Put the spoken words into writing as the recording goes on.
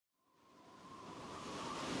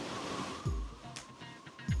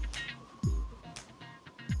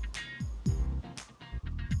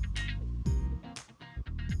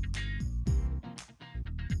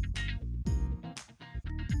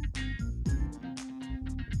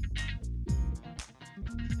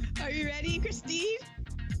Are you ready, Christine?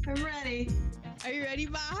 I'm ready. Are you ready,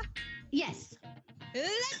 Ma? Yes.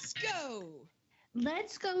 Let's go.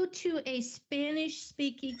 Let's go to a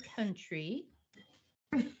Spanish-speaking country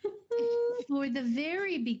for the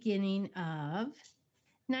very beginning of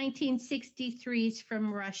 1963's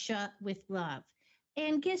From Russia with Love.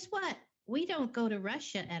 And guess what? We don't go to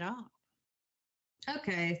Russia at all.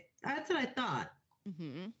 Okay, that's what I thought.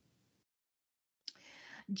 Mm-hmm.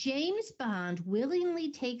 James Bond willingly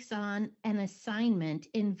takes on an assignment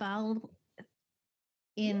involving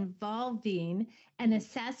an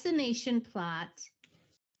assassination plot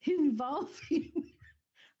involving,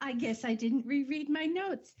 I guess I didn't reread my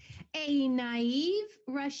notes, a naive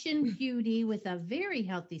Russian beauty with a very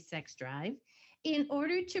healthy sex drive in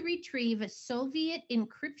order to retrieve a Soviet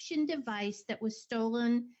encryption device that was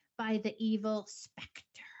stolen by the evil Spectre.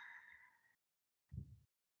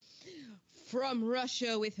 From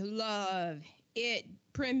Russia with Love. It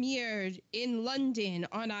premiered in London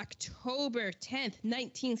on October 10th,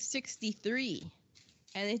 1963.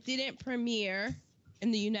 And it didn't premiere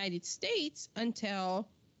in the United States until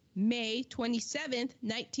May 27th,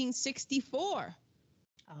 1964.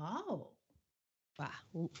 Oh.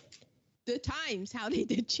 Wow. The times, how they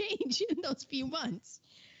did change in those few months.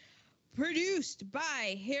 Produced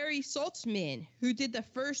by Harry Saltzman, who did the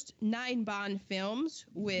first 9 Bond films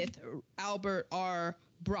with Albert R.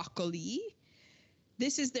 Broccoli.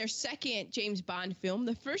 This is their second James Bond film.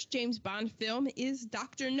 The first James Bond film is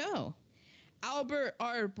Dr. No. Albert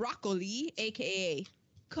R. Broccoli, a.k.a.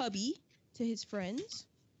 Cubby to his friends,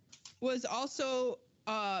 was also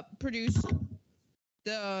produced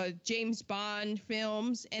the James Bond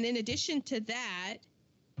films. And in addition to that,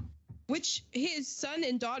 which his son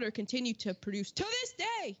and daughter continue to produce to this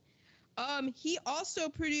day. He also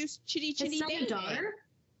produced Chitty Chitty His son Bang and Bang. daughter?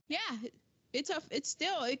 Yeah,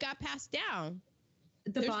 it got passed down.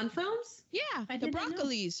 The Bond films? Yeah, I the didn't know.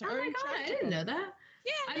 Broccolis. Oh are my in god, charge I of didn't them. know that.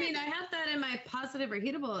 Yeah, I mean, I have that in my positive or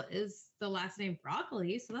heatable is the last name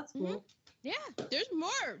Broccoli, so that's cool. Mhm. Yeah, there's more.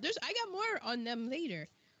 I got more on them later.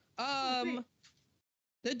 Great.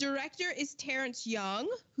 The director is Terrence Young,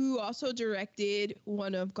 who also directed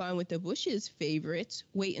one of Gone with the Bush's favorites,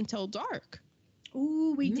 Wait Until Dark.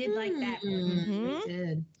 Ooh, we did like that one. Mhm. We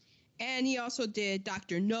did. And he also did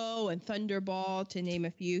Dr. No and Thunderball, to name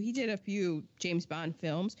a few. He did a few James Bond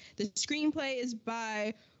films. The screenplay is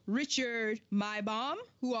by Richard Maibaum,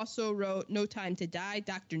 who also wrote No Time to Die,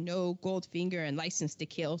 Dr. No, Goldfinger, and License to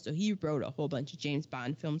Kill. So he wrote a whole bunch of James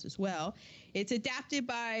Bond films as well. It's adapted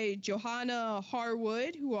by Johanna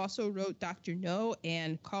Harwood, who also wrote Dr. No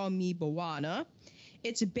and Call Me Bwana.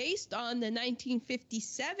 It's based on the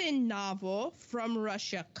 1957 novel From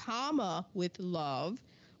Russia, with Love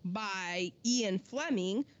by Ian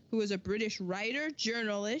Fleming, who was a British writer,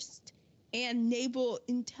 journalist, and naval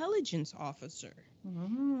intelligence officer.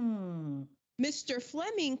 Mm. Mr.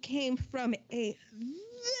 Fleming came from a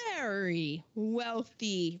very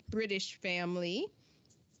wealthy British family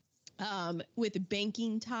with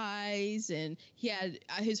banking ties, and he had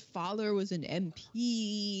his father was an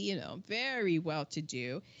MP, very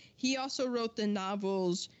well-to-do. He also wrote the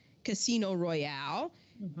novels Casino Royale,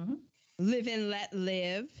 Mm-hmm. Live and Let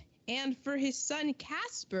Live, and for his son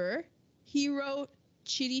Casper, he wrote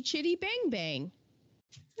Chitty Chitty Bang Bang.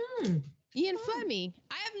 Ian Fleming.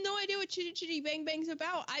 I have no idea what Chitty Chitty Bang Bang's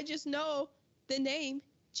about. I just know the name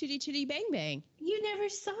Chitty Chitty Bang Bang. You never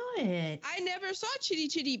saw it. I never saw Chitty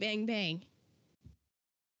Chitty Bang Bang.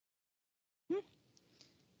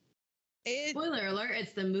 Spoiler alert,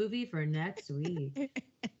 it's the movie for next week.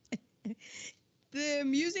 The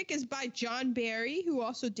music is by John Barry, who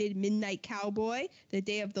also did Midnight Cowboy, The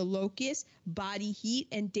Day of the Locust, Body Heat,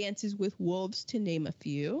 and Dances with Wolves, to name a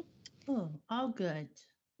few. Oh, all good.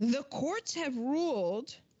 The courts have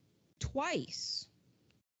ruled twice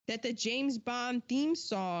that the James Bond theme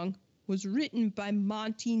song was written by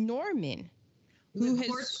Monty Norman. The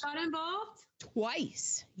courts got involved?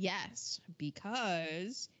 Twice, yes,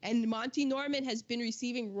 because... And Monty Norman has been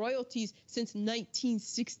receiving royalties since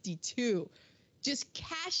 1962. Just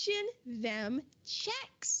cashing them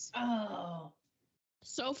checks. Oh.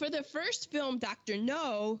 So for the first film, Dr.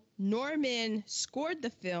 No, Norman scored the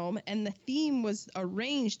film, and the theme was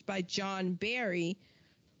arranged by John Barry,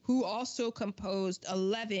 who also composed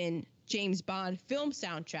 11 James Bond film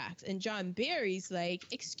soundtracks. And John Barry's like,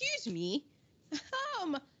 excuse me,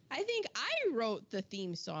 I think I wrote the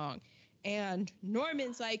theme song. And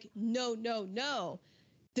Norman's like, no.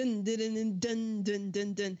 Dun, dun, dun, dun, dun,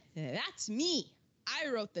 dun, dun. That's me. I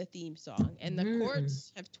wrote the theme song. And the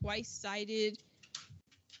courts have twice sided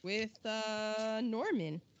with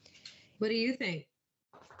Norman. What do you think?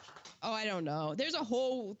 Oh, I don't know. There's a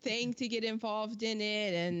whole thing to get involved in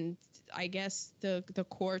it, and I guess the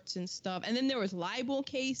courts and stuff. And then there was libel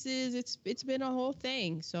cases. It's been a whole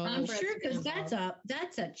thing. So I'm sure because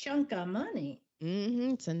that's a chunk of money.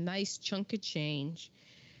 it's a nice chunk of change.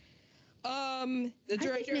 The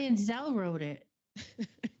director. I think Manziel wrote it.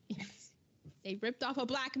 Yes. They ripped off a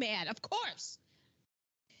black man, of course.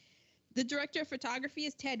 The director of photography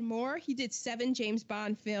is Ted Moore. He did 7 James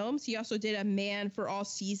Bond films. He also did A Man for All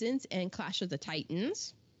Seasons and Clash of the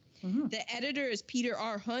Titans. Mm-hmm. The editor is Peter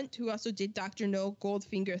R. Hunt, who also did Dr. No,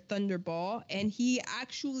 Goldfinger, Thunderball, and he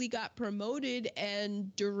actually got promoted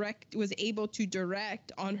and was able to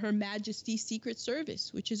direct on Her Majesty's Secret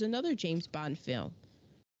Service, which is another James Bond film.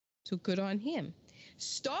 So good on him.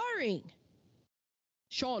 Starring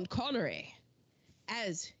Sean Connery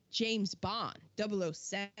as James Bond,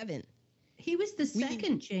 007. He was the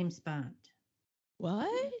second James Bond.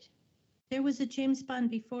 What? There was a James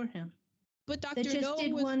Bond before him. But Dr. No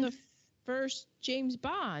was the first James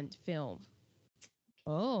Bond film.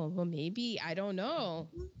 Oh, well, maybe. I don't know.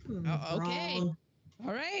 Okay.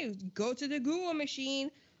 All right. Go to the Google machine.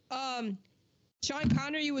 Sean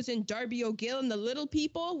Connery was in Darby O'Gill and the Little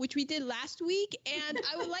People, which we did last week. And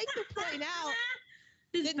I would like to point out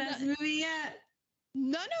his best movie yet.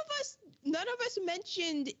 None of us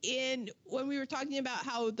mentioned when we were talking about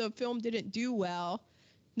how the film didn't do well.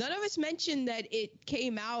 None of us mentioned that it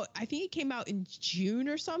came out. I think it came out in June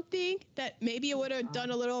or something. That maybe it would have done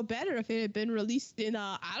a little better if it had been released in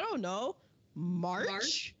I don't know,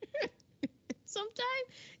 March? Sometime,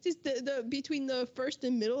 just the between the first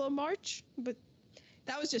and middle of March. But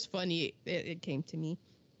that was just funny. It came to me.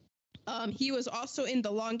 He was also in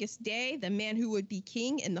The Longest Day, The Man Who Would Be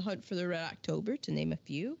King, and The Hunt for the Red October, to name a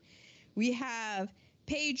few. We have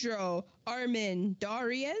Pedro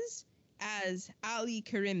Armendariz as Ali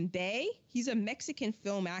Karim Bey. He's a Mexican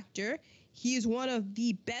film actor. He is one of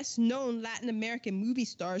the best-known Latin American movie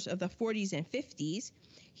stars of the 40s and 50s.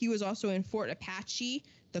 He was also in Fort Apache,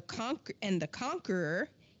 The Conqueror.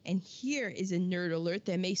 And here is a nerd alert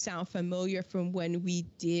that may sound familiar from when we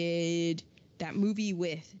did that movie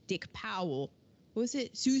with Dick Powell. What was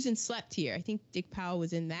it? Susan Slept Here. I think Dick Powell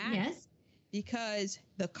was in that. Yes. Because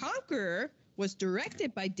The Conqueror was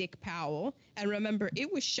directed by Dick Powell. And remember,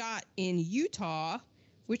 it was shot in Utah,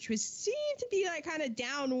 which seemed to be like kind of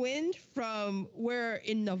downwind from where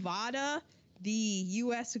in Nevada, the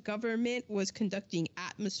U.S. government was conducting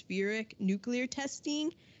atmospheric nuclear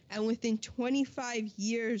testing. And within 25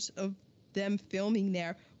 years of them filming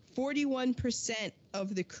there, 41%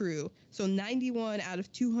 of the crew, so 91 out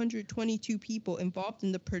of 222 people involved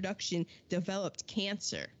in the production, developed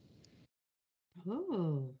cancer.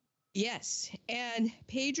 Oh. Yes, and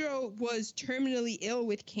Pedro was terminally ill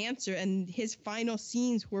with cancer, and his final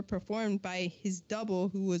scenes were performed by his double,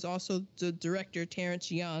 who was also the director, Terrence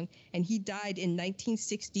Young, and he died in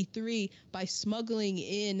 1963 by smuggling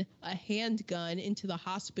in a handgun into the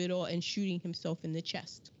hospital and shooting himself in the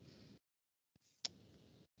chest.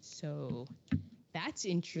 So that's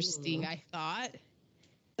interesting, I thought.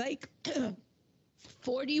 Like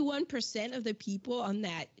 41% of the people on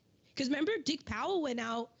that, because remember Dick Powell went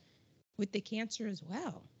out with the cancer as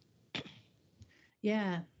well.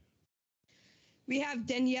 Yeah. We have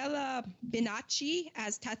Daniela Benacci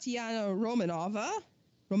as Tatiana Romanova.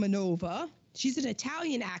 She's an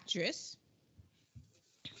Italian actress.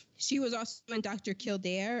 She was also in Dr.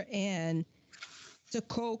 Kildare and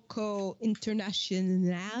Sokoko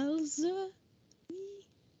Internationals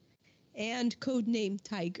and Codename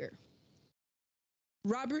Tiger.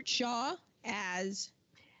 Robert Shaw as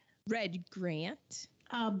Red Grant.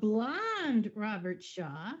 A blonde Robert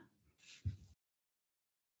Shaw.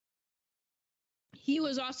 He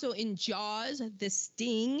was also in Jaws, The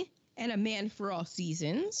Sting, and A Man for All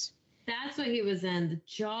Seasons. That's what he was in, the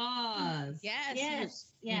Jaws. Yes.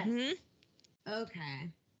 Mm-hmm.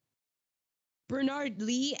 Okay. Bernard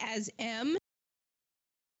Lee as M,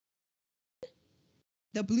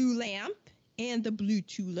 The Blue Lamp, and The Blue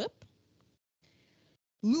Tulip.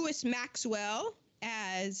 Louis Maxwell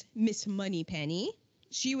as Miss Moneypenny.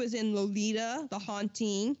 She was in Lolita, The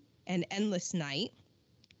Haunting, and Endless Night.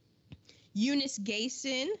 Eunice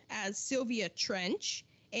Gayson as Sylvia Trench,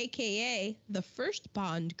 a.k.a. the first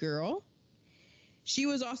Bond girl. She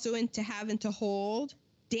was also in To Have and to Hold,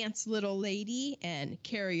 Dance Little Lady, and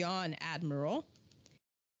Carry On, Admiral.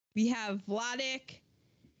 We have Wladek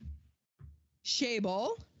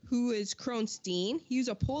Szabel, who is Kronstein. He was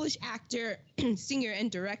a Polish actor, singer,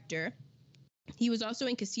 and director. He was also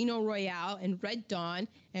in Casino Royale and Red Dawn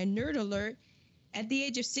and Nerd Alert. At the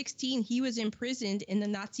age of 16, he was imprisoned in the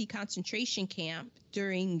Nazi concentration camp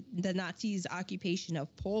during the Nazis' occupation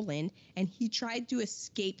of Poland, and he tried to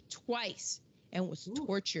escape twice and was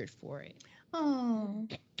tortured for it. Oh.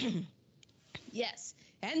 Yes.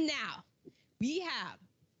 And now we have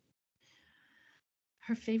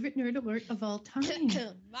her favorite nerd alert of all time.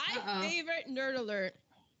 my favorite nerd alert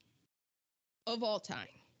of all time.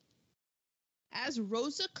 As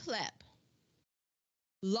Rosa Klepp,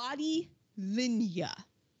 Lottie Linya.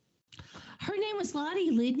 Her name was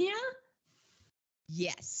Lottie Linya?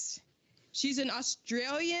 Yes. She's an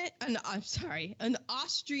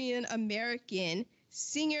Austrian American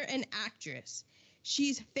singer and actress.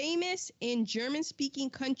 She's famous in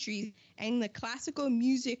German-speaking countries and the classical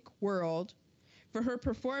music world for her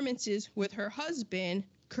performances with her husband,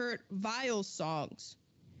 Kurt Weill's songs.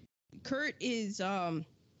 Kurt is Weill,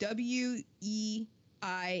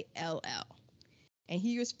 and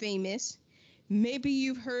he was famous. Maybe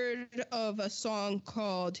you've heard of a song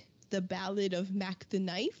called The Ballad of Mac the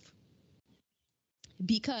Knife,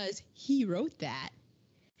 because he wrote that.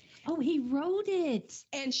 Oh, he wrote it.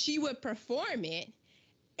 And she would perform it.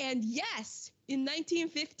 And yes, in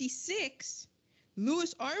 1956,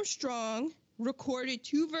 Louis Armstrong recorded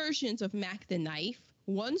 2 versions of Mac the Knife,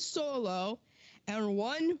 one solo and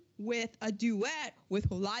one with a duet with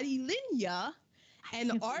Lottie Linya.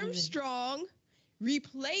 And Armstrong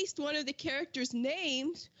replaced one of the characters'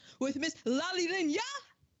 names with Miss Lottie Linya.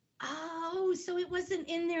 Oh, so it wasn't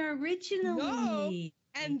in there originally. No.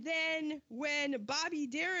 And then when Bobby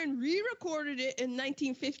Darin re-recorded it in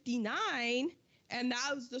 1959, and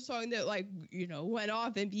that was the song that, like, you know, went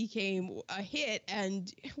off and became a hit,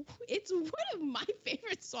 and it's one of my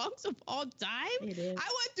favorite songs of all time. It is. I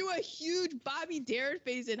went through a huge Bobby Darin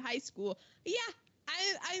phase in high school. Yeah,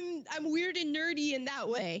 I'm weird and nerdy in that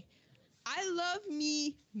way. I love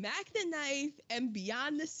me Mac the Knife and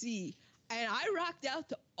Beyond the Sea, and I rocked out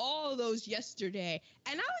to all of those yesterday.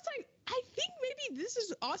 And I was like, I think maybe this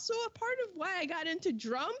is also a part of why I got into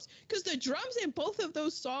drums, because the drums in both of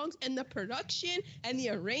those songs and the production and the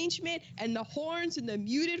arrangement and the horns and the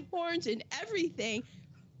muted horns and everything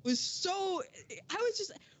was so, I was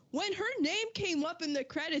just, when her name came up in the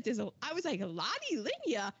credits, I was like, Lottie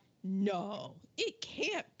Linya? No, it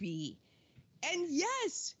can't be. And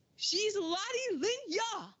yes, she's Lottie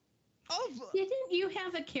Linya. Didn't you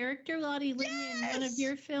have a character, Lottie Linya, in one of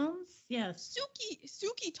your films? Yes.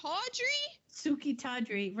 Suki Tawdry? Suki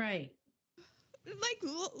Tawdry, right. Like,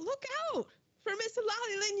 look out for Miss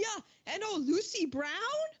Lottie Linya. And Lucy Brown?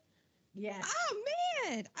 Yes. Oh,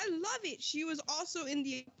 man. I love it. She was also in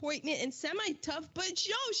The Appointment and Semi-Tough, but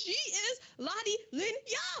yo, she is Lottie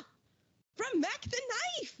Linya from Mac the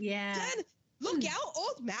Knife. Yeah. Then look out,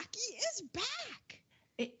 old Mackie is back.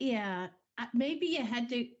 Yeah. Maybe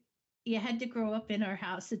you had to grow up in our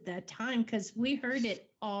house at that time, because we heard it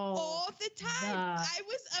all the time. I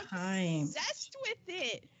was obsessed with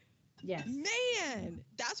it. Yes. Man,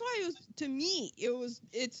 that's why it was, to me,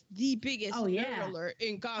 it's the biggest nerd alert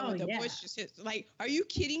in Gone with the Bushes. Like, are you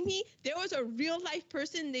kidding me? There was a real life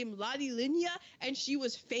person named Lottie Linya, and she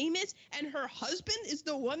was famous, and her husband is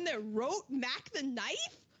the one that wrote Mac the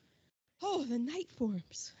Knife? Oh, the night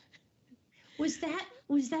forms. Was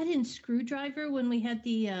that in Screwdriver when we had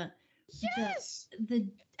the yes, the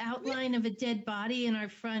outline of a dead body on our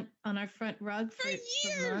front rug for years?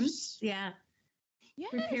 For months? Yeah.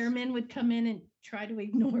 Yes. Repairmen would come in and try to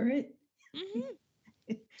ignore it. Mm-hmm.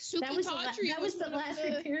 That was the last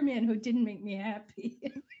repairman who didn't make me happy.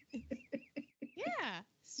 Yeah,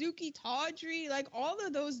 Suki Tawdry, like all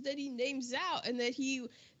of those that he names out, and that he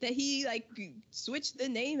like switched the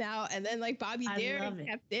name out, and then like Bobby Darin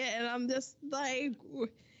kept it, and I'm just like,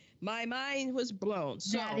 my mind was blown.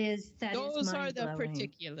 So those are the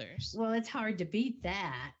particulars. Well, it's hard to beat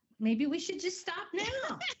that. Maybe we should just stop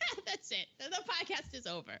now. That's it. The podcast is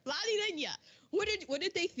over. Lottie Linya. What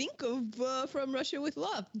did they think of From Russia with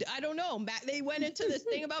Love? I don't know. They went into this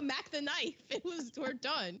thing about Mac the Knife. We're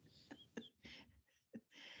done.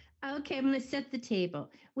 Okay, I'm going to set the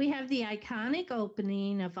table. We have the iconic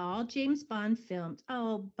opening of all James Bond films.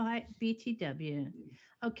 Oh, by BTW.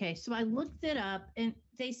 Okay, so I looked it up, and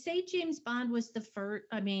they say James Bond was the first.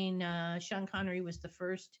 Sean Connery was the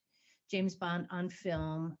first James Bond on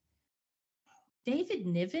film. David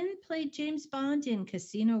Niven played James Bond in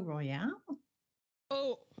Casino Royale.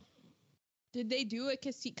 Oh, did they do it?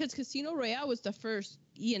 Because Casino Royale was the first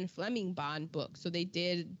Ian Fleming Bond book, so they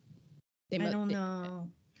did. I don't know.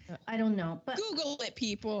 But Google it,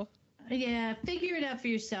 people. Yeah, figure it out for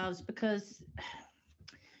yourselves, because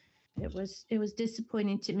It was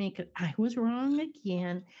disappointing to me because I was wrong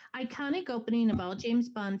again. Iconic opening of all James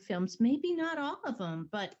Bond films, maybe not all of them,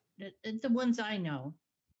 but the ones I know.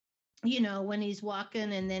 When he's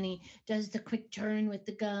walking and then he does the quick turn with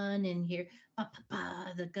the gun and hear pa pa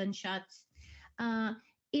pa the gunshots. Uh,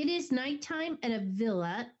 it is nighttime at a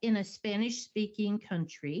villa in a Spanish speaking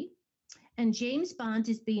country, and James Bond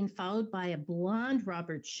is being followed by a blonde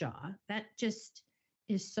Robert Shaw. That just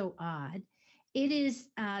is so odd. It is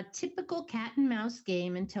a typical cat and mouse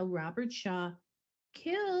game until Robert Shaw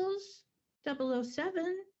kills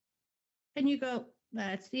 007. And you go,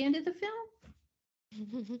 that's the end of the film?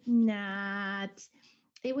 Not.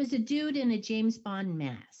 It was a dude in a James Bond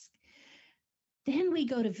mask. Then we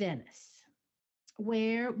go to Venice,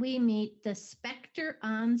 where we meet the Spectre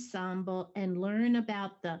Ensemble and learn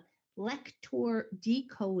about the Lector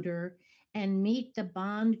Decoder and meet the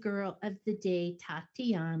Bond girl of the day,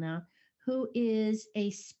 Tatiana, who is a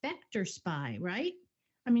Spectre spy, right?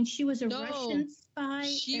 I mean, she was a No, Russian spy.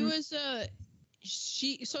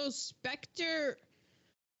 So Spectre,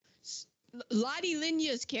 Lottie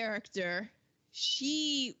Linya's character,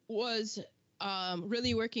 she was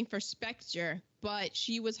really working for Spectre, but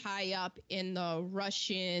she was high up in the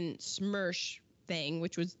Russian SMERSH thing,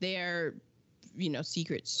 which was their,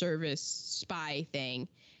 Secret Service spy thing.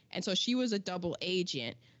 And so she was a double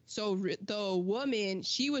agent. So the woman,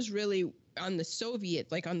 she was really on the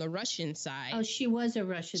Soviet, like on the Russian side. Oh, she was a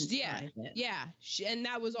Russian Yeah, spy. then. yeah. And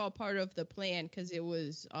that was all part of the plan because it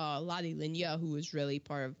was Lottie Linya who was really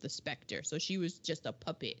part of the Spectre. So she was just a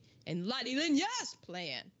puppet in Lottie Linya's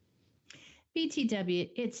plan. BTW,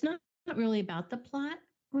 it's not really about the plot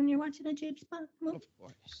when you're watching a James Bond movie. Of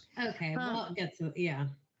course. Okay, well, it gets to, yeah.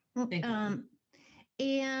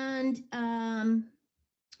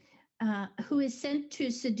 Who is sent to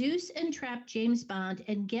seduce and trap James Bond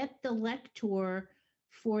and get the Lector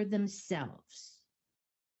for themselves.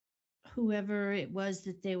 Whoever it was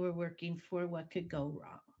that they were working for, what could go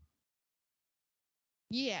wrong?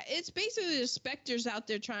 Yeah, it's basically the Spectres out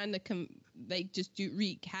there trying to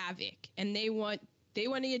wreak havoc, and they want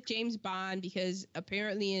to get James Bond because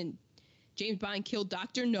apparently James Bond killed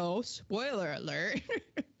Dr. No, spoiler alert.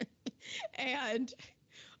 And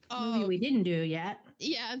Movie we didn't do yet.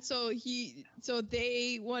 yeah, and so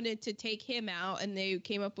they wanted to take him out, and they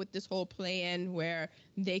came up with this whole plan where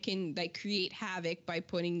they can create havoc by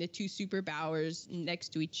putting the two superpowers next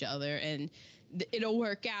to each other, and it'll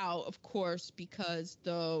work out, of course, because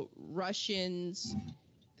the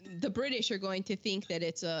British are going to think that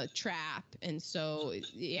it's a trap, and so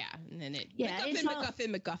and then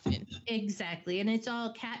MacGuffin. Exactly, and it's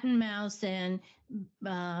all cat and mouse and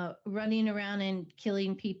running around and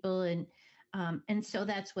killing people, and so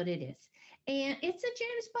that's what it is. And it's a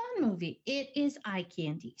James Bond movie. It is eye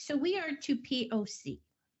candy. So we are to POC.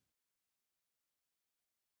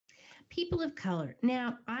 People of color.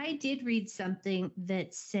 Now, I did read something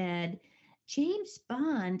that said James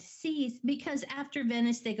Bond sees, because after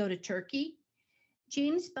Venice, they go to Turkey.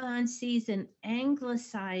 James Bond sees an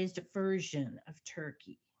anglicized version of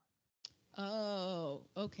Turkey. Oh,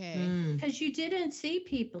 okay. Because you didn't see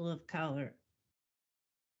people of color.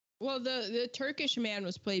 Well, the Turkish man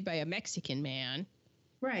was played by a Mexican man.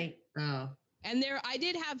 Right. Oh. And there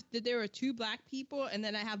were two black people, and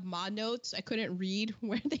then I have mod notes. I couldn't read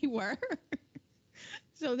where they were.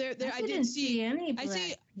 So I didn't see any black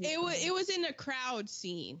people. It was in a crowd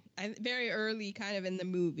scene, very early kind of in the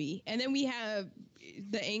movie. And then we have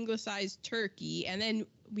the anglicized Turkey, and then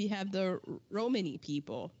we have the Romani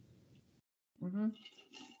people. Mm-hmm.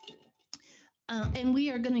 And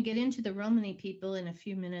we are going to get into the Romani people in a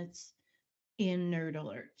few minutes in Nerd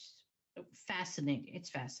Alerts. Fascinating.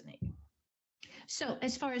 It's fascinating. So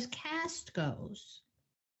as far as cast goes,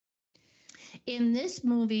 in this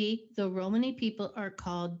movie, the Romani people are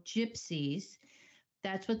called gypsies.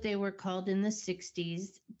 That's what they were called in the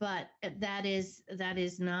 60s, but that is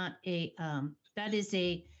not a that is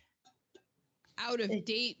a out of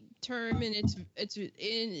date term, and it's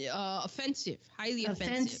offensive, highly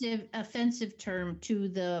offensive term to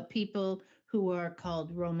the people who are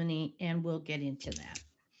called Romani, and we'll get into that.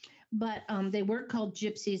 But they were called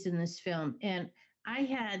gypsies in this film, and I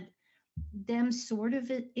had them sort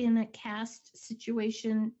of in a caste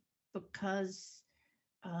situation because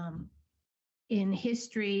in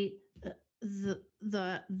history,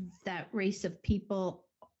 that race of people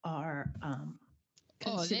are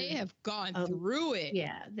they have gone through it.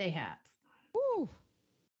 Yeah, they have. Woo,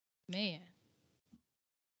 man.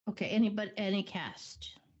 Okay, any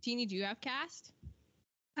cast? Teeny, do you have cast?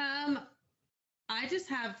 I just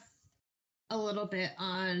have a little bit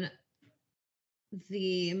on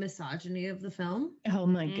the misogyny of the film. Oh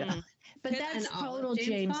my Mm. God. But that's And all of total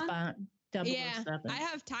James James Bond. Yeah, 007. I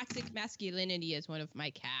have toxic masculinity as one of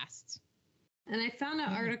my casts. And I found an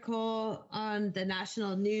Mhm. article on the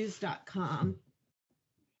nationalnews.com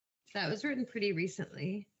that was written pretty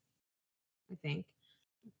recently, I think,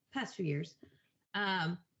 past few years.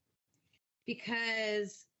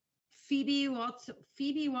 Because Phoebe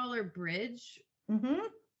Waller-Bridge, Mm-hmm.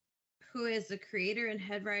 who is the creator and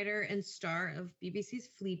head writer and star of BBC's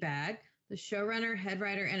Fleabag, the showrunner, head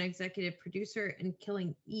writer, and executive producer in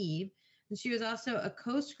Killing Eve. And she was also a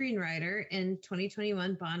co-screenwriter in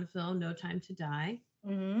 2021 Bond film No Time to Die.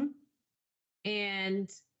 Mm-hmm.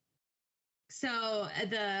 And so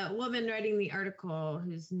the woman writing the article,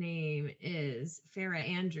 whose name is Farah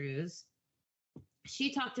Andrews,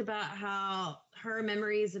 she talked about how her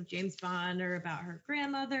memories of James Bond are about her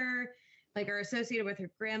grandmother, like are associated with her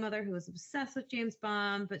grandmother who was obsessed with James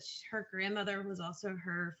Bond, but her grandmother was also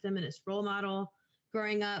her feminist role model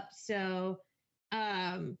growing up. So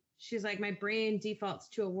she's like, my brain defaults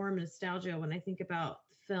to a warm nostalgia when I think about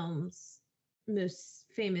the film's most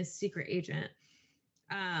famous secret agent.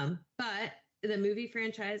 But the movie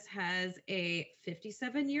franchise has a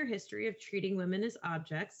 57-year history of treating women as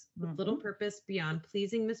objects with little purpose beyond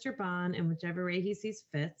pleasing Mr. Bond in whichever way he sees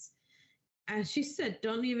fits. As she said,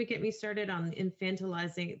 don't even get me started on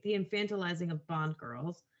infantilizing of Bond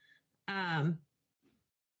girls.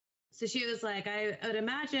 So she was like, I would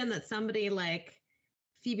imagine that somebody like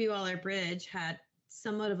Phoebe Waller-Bridge had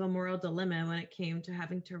somewhat of a moral dilemma when it came to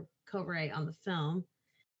having to co-write on the film.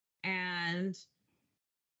 And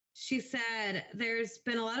she said, there's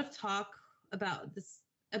been a lot of talk about this,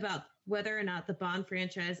 about whether or not the Bond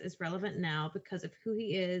franchise is relevant now because of who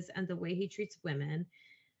he is and the way he treats women.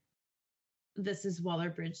 This is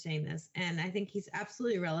Waller-Bridge saying this. And I think he's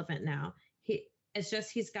absolutely relevant now. It's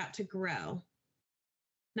just, he's got to grow.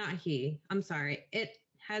 Not he, I'm sorry. It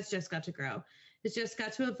has just got to grow. It's just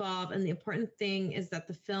got to evolve. And the important thing is that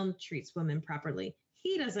the film treats women properly.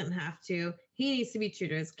 He doesn't have to. He needs to be true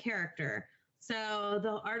to his character. So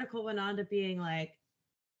the article went on to being like,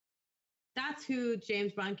 that's who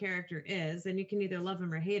James Bond character is. And you can either love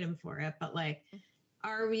him or hate him for it. But like,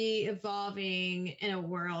 are we evolving in a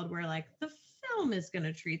world where like the film is going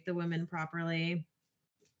to treat the women properly?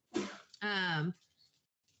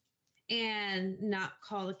 And not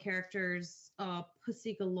call the characters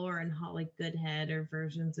Pussy Galore and Holly Goodhead or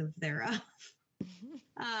versions of thereof.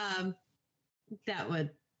 That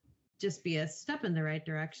would just be a step in the right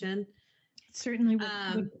direction. Certainly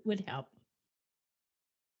would help.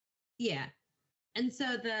 Yeah. And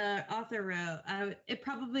so the author wrote, it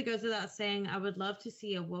probably goes without saying, I would love to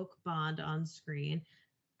see a woke Bond on screen.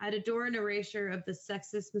 I'd adore an erasure of the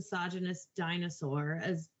sexist, misogynist dinosaur,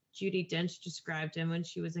 as Judi Dench described him when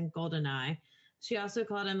she was in GoldenEye. She also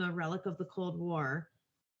called him a relic of the Cold War.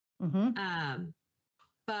 Mm-hmm.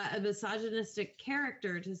 But a misogynistic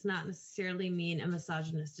character does not necessarily mean a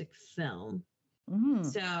misogynistic film. Mm-hmm.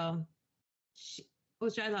 So,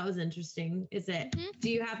 which I thought was interesting, is that do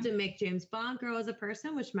you have to make James Bond grow as a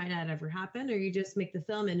person, which might not ever happen, or you just make the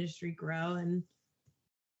film industry grow and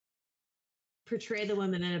portray the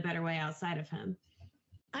women in a better way outside of him?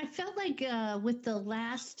 I felt like with the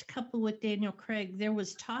last couple with Daniel Craig, there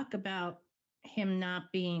was talk about him not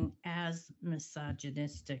being as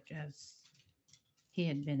misogynistic as he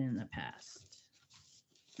had been in the past.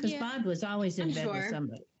 Because Bond was always in bed with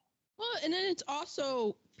somebody. Well, and then it's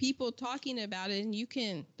also people talking about it, and you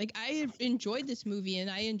can, like, I enjoyed this movie and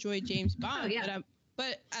I enjoyed James Bond,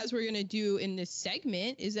 but as we're going to do in this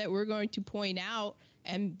segment is that we're going to point out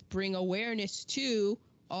and bring awareness to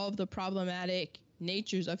all of the problematic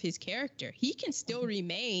natures of his character. He can still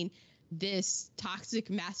remain this toxic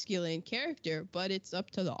masculine character, but it's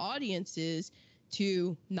up to the audiences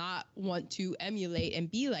to not want to emulate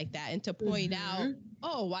and be like that and to point out,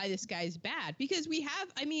 oh, why this guy's bad. Because we have,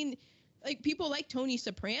 I mean, like people like Tony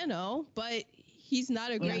Soprano, but he's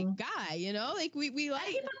not a great guy, you know? Like we like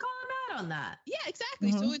people call him out on that. Yeah,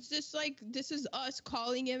 exactly. So it's just like this is us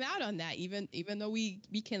calling him out on that, even though we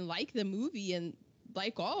can like the movie and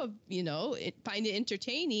like all of, you know, find it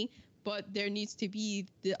entertaining, but there needs to be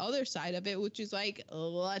the other side of it, which is like,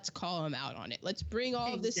 let's call him out on it. Let's bring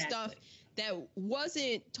all of this stuff that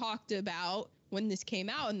wasn't talked about when this came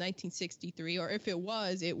out in 1963, or if it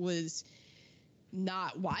was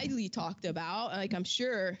not widely talked about. Like, I'm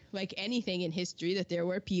sure, like anything in history, that there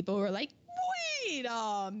were people who were like, wait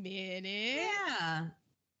a minute. Yeah.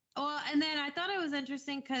 Well, and then I thought it was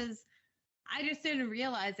interesting because I just didn't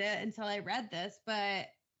realize it until I read this, but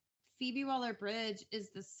Phoebe Waller-Bridge is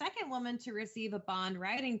the second woman to receive a Bond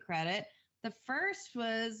writing credit, The first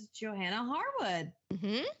was Johanna Harwood,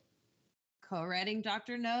 Mm-hmm. co-writing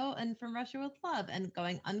Dr. No and From Russia with Love, and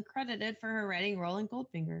going uncredited for her writing role in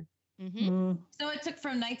Goldfinger. Mm-hmm. Mm. So it took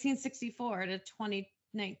from 1964 to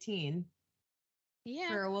 2019 Yeah.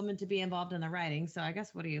 for a woman to be involved in the writing. So I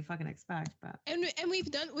guess what do you fucking expect? But And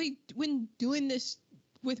when doing this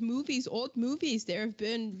with movies, old movies, there have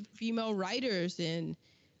been female writers and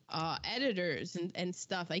editors and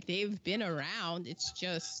stuff. Like, they've been around. It's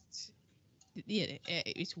just, yeah,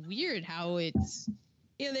 it's weird how it's,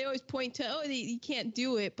 they always point to, you can't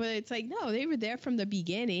do it, but it's like, no, they were there from the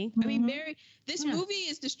beginning. I mean, Mhm. this Yeah. movie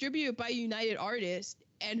is distributed by United Artists,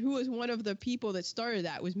 and who was one of the people that started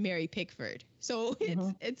that was Mary Pickford. So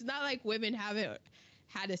it's not like women haven't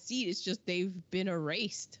had a seat. It's just they've been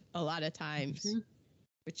erased a lot of times, Mhm.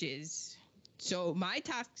 which is, so my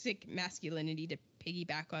toxic masculinity, to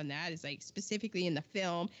piggyback on that, is like specifically in the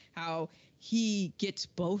film how he gets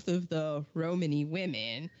both of the Romany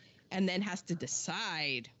women and then has to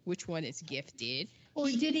decide which one is gifted. Or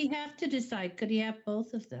did he have to decide? Could he have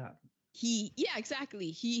both of them? Yeah,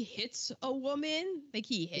 exactly. He hits a woman, like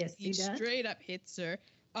he Yes, he does. straight up hits her.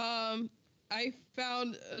 I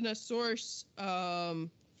found in a source,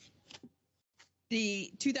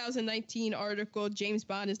 the 2019 article, James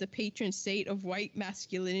Bond is the Patron Saint of White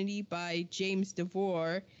Masculinity, by James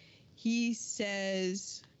DeVore. He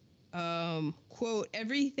says, quote,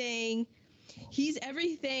 he's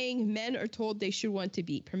everything men are told they should want to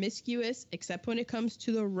be. Promiscuous, except when it comes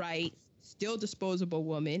to the right, still disposable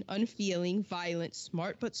woman, unfeeling, violent,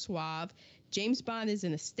 smart but suave. James Bond is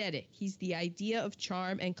an aesthetic. He's the idea of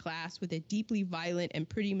charm and class with a deeply violent and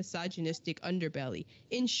pretty misogynistic underbelly.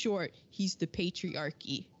 In short, he's the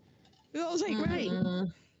patriarchy. I was like, right.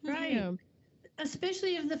 Mhm. Right. Damn.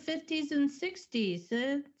 Especially of the 50s and 60s,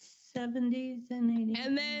 the 70s and 80s.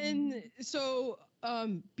 And then, so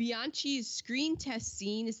Bianchi's screen test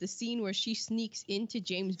scene is the scene where she sneaks into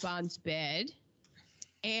James Bond's bed.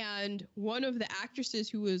 And one of the actresses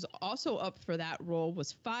who was also up for that role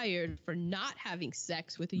was fired for not having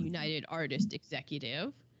sex with a United Artists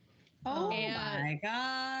executive. Oh And- my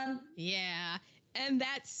God. Yeah. And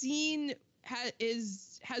that scene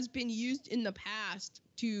has been used in the past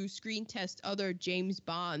to screen test other James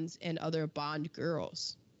Bonds and other Bond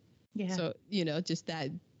girls. Yeah. So, just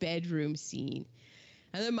that bedroom scene.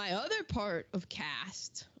 And then my other part of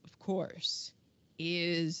cast, of course,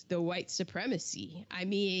 is the white supremacy. I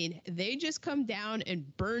mean, they just come down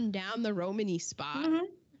and burn down the Romany spot.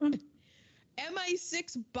 Mhm.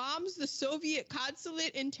 MI6 bombs the Soviet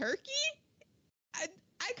consulate in Turkey? I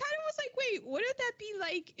kind of was like, wait, wouldn't that be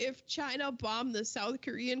like if China bombed the South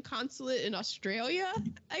Korean consulate in Australia?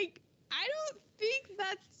 Like, I don't think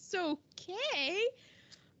that's okay.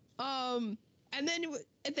 And then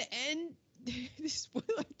at the end,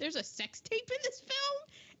 spoiler, there's a sex tape in this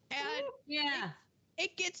film, and Yeah.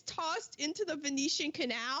 it gets tossed into the Venetian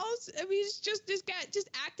canals. I mean, it's just this guy just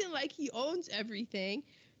acting like he owns everything.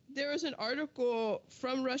 There was an article,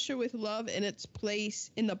 From Russia with Love and its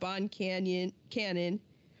place in the Bond canon.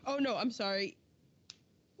 Oh, no, I'm sorry.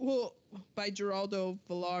 Well, by Geraldo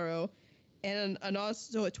Villaro. And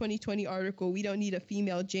also a 2020 article, We Don't Need a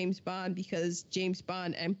Female James Bond Because James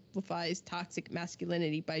Bond Amplifies Toxic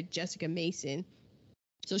Masculinity, by Jessica Mason.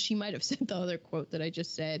 So she might have said the other quote that I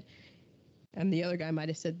just said. And the other guy might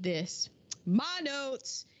have said this. My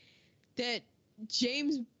notes, that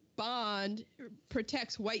James Bond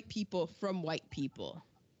protects white people from white people.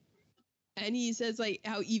 And he says, like,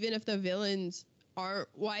 how even if the villains aren't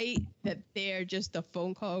white, that they're just a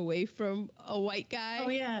phone call away from a white guy. Oh,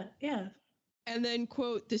 yeah. Yeah. And then,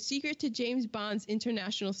 quote, the secret to James Bond's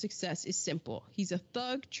international success is simple. He's a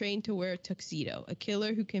thug trained to wear a tuxedo, a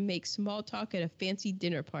killer who can make small talk at a fancy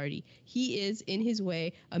dinner party. He is, in his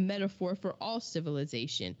way, a metaphor for all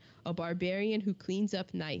civilization, a barbarian who cleans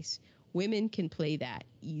up nice. Women can play that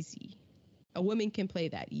easy. A woman can play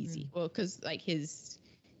that easy. Well, because, like,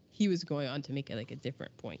 he was going on to make it, like, a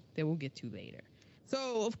different point that we'll get to later.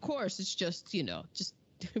 So, of course, it's just, just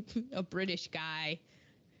a British guy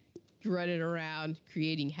running around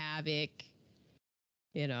creating havoc,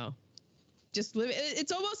 just living.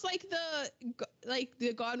 It's almost like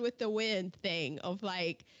the Gone with the Wind thing of,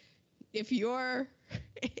 like, if you're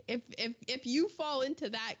if you fall into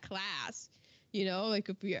that class, like,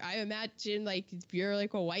 I imagine, like, if you're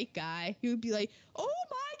like a white guy, he would be like, oh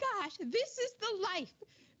my gosh, this is the life,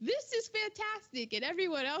 this is fantastic, and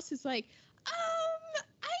everyone else is like, I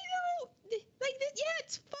don't like that. Yeah,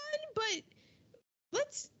 it's fun, but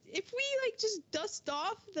if we, like, just dust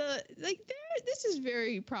off this is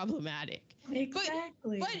very problematic.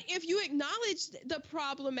 Exactly. But if you acknowledge the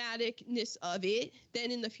problematicness of it,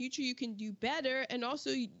 then in the future you can do better, and also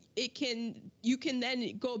you can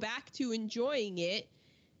then go back to enjoying it.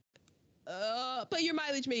 But your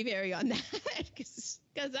mileage may vary on that, because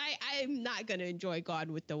I'm not gonna enjoy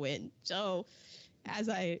Gone with the Wind. So,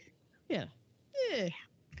 yeah.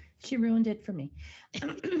 She ruined it for me.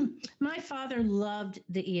 My father loved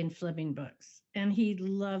the Ian Fleming books, and he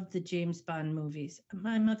loved the James Bond movies.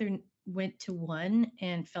 My mother went to one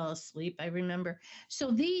and fell asleep, I remember. So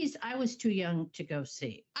these I was too young to go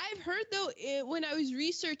see. I've heard though, when I was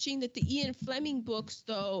researching that the Ian Fleming books,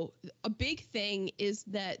 though, a big thing is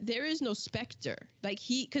that there is no Spectre. Like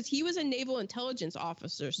because he was a naval intelligence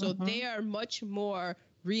officer, so they are much more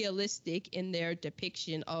realistic in their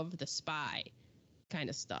depiction of the spy kind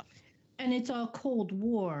of stuff. And it's all Cold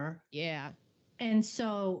War. Yeah. And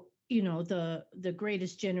so, the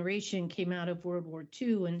greatest generation came out of World War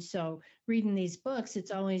II. And so reading these books,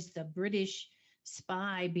 it's always the British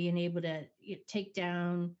spy being able to take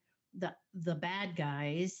down the bad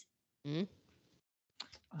guys. Mm-hmm.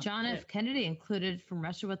 John F. Kennedy included From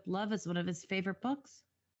Russia with Love as one of his favorite books.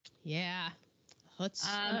 Yeah.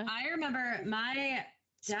 I remember my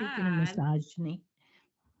Speaking of dad. misogyny.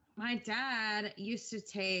 My dad used to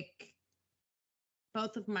take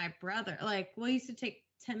both of my brother, he used to take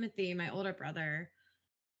Timothy, my older brother,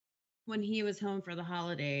 when he was home for the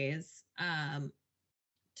holidays,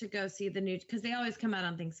 to go see the new, because they always come out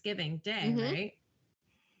on Thanksgiving Day, right?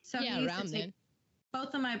 So yeah, he used around to take then.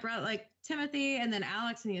 both of my brother, like Timothy and then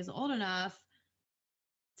Alex, and he was old enough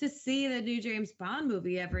to see the new James Bond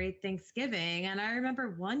movie every Thanksgiving. And I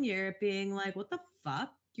remember one year being like, what the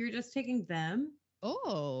fuck? You're just taking them?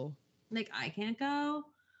 Oh. Like, I can't go.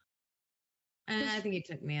 And I think he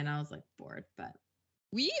took me, and I was like bored, but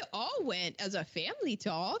we all went as a family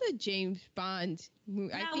to all the James Bond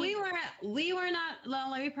movies. no, we were not.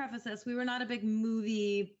 Well, let me preface this: we were not a big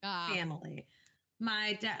movie family.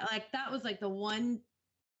 My dad, that was the one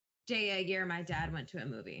day a year my dad went to a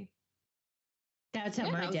movie. That's how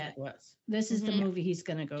my dad was. This is the movie he's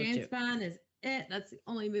going to go to. James Bond is it. That's the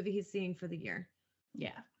only movie he's seeing for the year.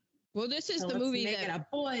 Yeah. Well, this is the movie make it a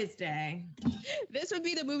boys' day. This would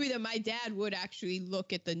be the movie that my dad would actually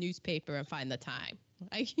look at the newspaper and find the time.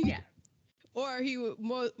 Yeah. Or he would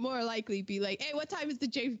more likely be like, "Hey, what time is the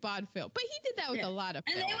James Bond film?" But he did that with a lot of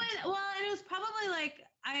films. And it was probably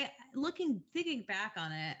thinking back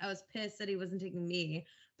on it, I was pissed that he wasn't taking me.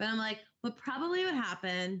 But I'm like, what probably would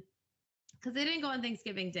happen, because they didn't go on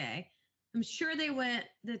Thanksgiving Day. I'm sure they went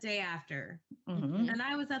the day after. Mm-hmm. And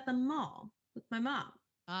I was at the mall with my mom.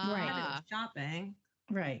 Right. Shopping.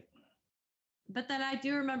 Right. But then I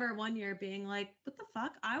do remember one year being like, what the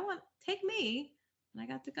fuck? Take me. And I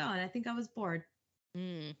got to go. And I think I was bored.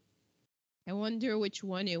 I wonder which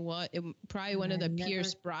one it was. Probably one of the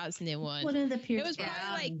Pierce Brosnan ones. One of the Pierce. It was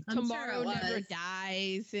probably Tomorrow Never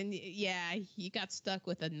Dies. And yeah, he got stuck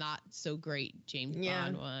with a not so great James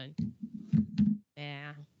Bond one.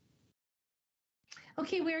 Yeah.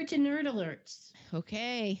 Okay, we're to nerd alerts.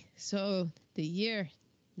 Okay, so the year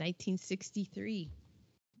 1963.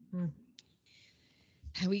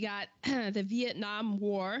 We got the Vietnam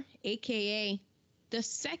War, aka the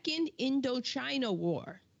Second Indochina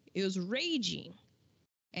War. It was raging,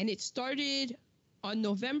 and it started on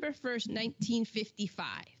November 1st, 1955.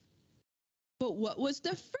 But what was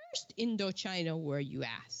the first Indochina War, you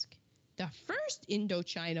ask? The first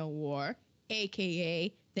Indochina War,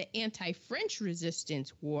 aka the Anti-French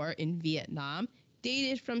Resistance War in Vietnam,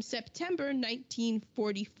 dated from September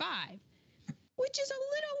 1945, which is a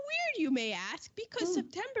little weird, you may ask, because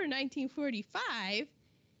September 1945,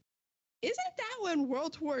 isn't that when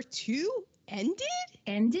World War II ended?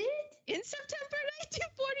 Ended? In September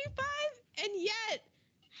 1945? And yet,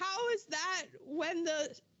 how is that when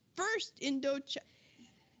the first Indochina...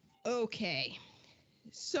 Okay,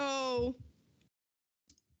 so...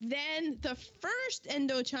 Then the first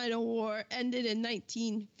Indochina War ended in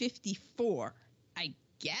 1954, I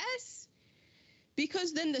guess?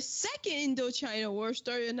 Because then the second Indochina War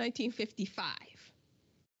started in 1955.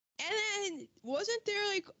 And then wasn't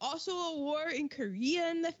there also a war in Korea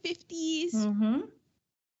in the 50s? Mm-hmm.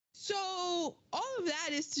 So all of that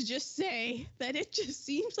is to just say that it just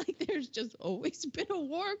seems like there's just always been a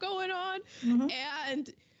war going on. Mm-hmm.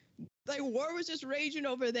 And war was just raging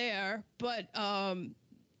over there. But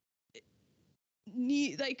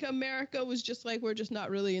America was just we're just not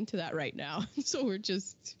really into that right now. So we're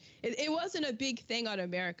just, it wasn't a big thing on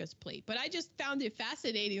America's plate, but I just found it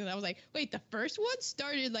fascinating. And I was like, wait, the first one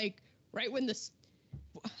started right when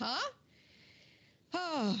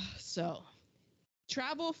oh, so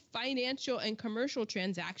travel, financial, and commercial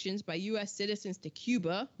transactions by U.S. citizens to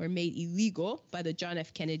Cuba were made illegal by the John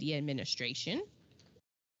F. Kennedy administration.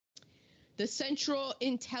 The Central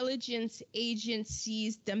Intelligence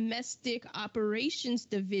Agency's Domestic Operations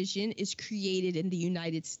Division is created in the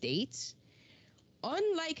United States.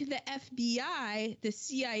 Unlike the FBI, the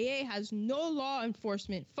CIA has no law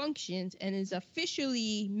enforcement functions and is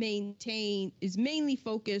mainly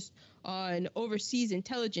focused on overseas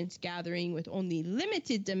intelligence gathering with only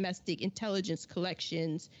limited domestic intelligence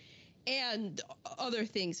collections and other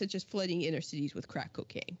things such as flooding inner cities with crack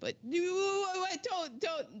cocaine. But don't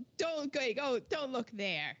look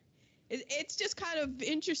there. It's just kind of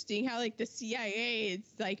interesting how like the CIA,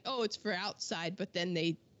 it's like, oh, it's for outside, but then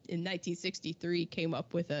they in 1963 came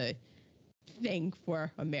up with a thing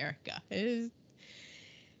for America.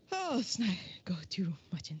 Let's not go too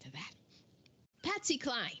much into that. Patsy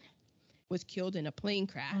Cline was killed in a plane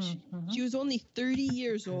crash. Mhm. She was only 30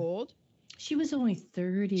 years old. She was only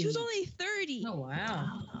 30. She was only 30. Oh,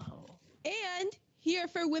 wow. Wow. And here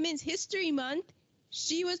for Women's History Month,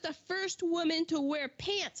 she was the first woman to wear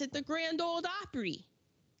pants at the Grand Ole Opry.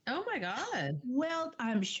 Oh, my God. Well,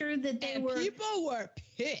 I'm sure that they And were. people were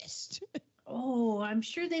pissed. Oh, I'm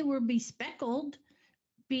sure they were bespeckled,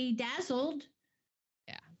 bedazzled.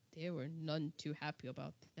 Yeah, they were none too happy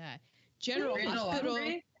about that. General Grand Ole Hospital.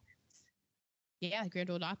 Opry? Yeah, Grand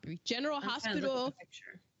Ole Opry. General I'm trying to look at Hospital the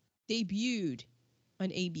picture. debuted on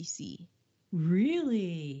ABC.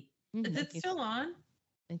 Really? Is it still on?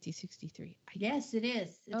 1963. Yes, it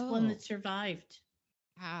is. It's one Oh. that survived.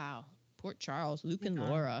 Wow. Port Charles, Luke and God.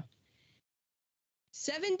 Laura.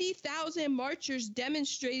 70,000 marchers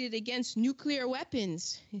demonstrated against nuclear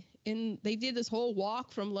weapons. And they did this whole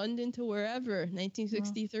walk from London to wherever,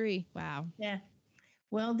 1963. Wow. Yeah.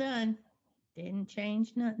 Well done. Didn't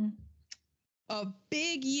change nothing. A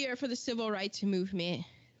big year for the civil rights movement.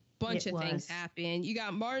 Bunch It of things was. happened. You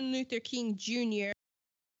got Martin Luther King Jr.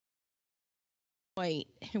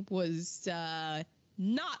 was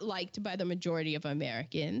not liked by the majority of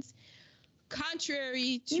Americans.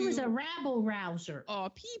 Contrary to... He was a rabble rouser. Oh,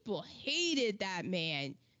 people hated that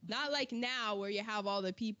man. Not like now where you have all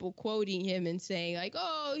the people quoting him and saying like,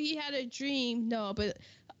 oh, he had a dream. No, but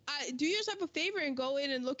do yourself a favor and go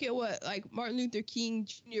in and look at what like Martin Luther King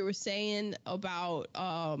Jr. was saying about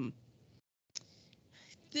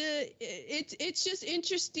it's just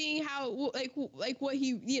interesting how like what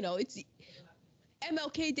he, you know, it's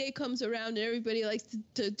MLK Day comes around and everybody likes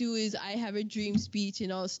to do his I have a dream speech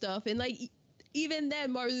and all stuff. And like, even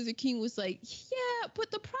then Martin Luther King was like, yeah, but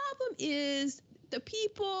the problem is the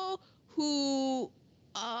people who,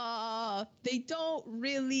 they don't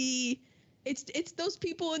really, it's those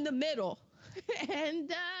people in the middle.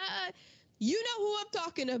 And, you know who I'm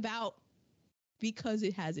talking about because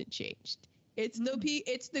it hasn't changed. It's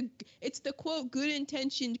the quote, good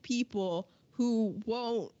intentioned people who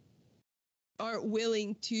aren't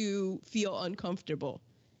willing to feel uncomfortable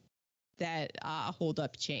that hold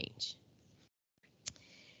up change.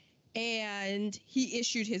 And he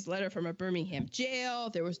issued his letter from a Birmingham jail.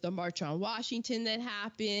 There was the March on Washington that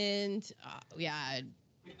happened.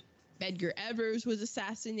 Medgar Evers was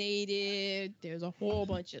assassinated. There's a whole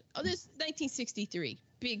bunch of... Oh, this 1963.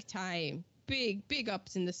 Big time. Big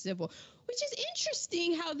ups in the civil. Which is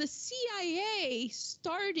interesting how the CIA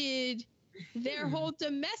started their whole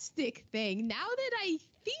domestic thing. Now that I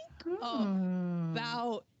think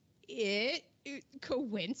about it,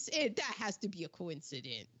 that has to be a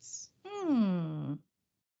coincidence.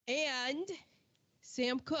 And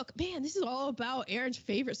Sam Cooke, man, this is all about Aaron's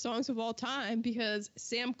favorite songs of all time because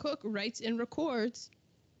Sam Cooke writes and records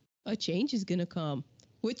A Change Is Gonna Come,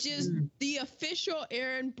 which is the official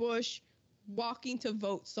Aaron Bush walking to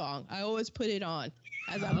vote song. I always put it on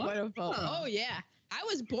as I'm going to vote. Oh yeah, I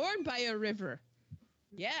was born by a river.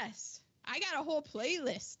 Yes, I got a whole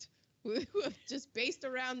playlist just based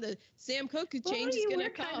around the Sam Cooke Change Is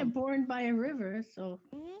Gonna Come. Kind of born by a river, so.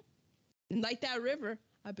 And like that river,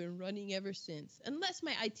 I've been running ever since. Unless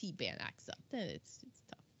my IT ban acts up, then it's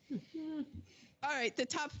tough. All right, the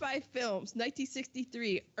top 5 films.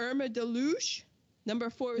 1963, Irma Deluge. Number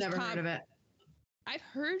 4 was Never heard of it. I've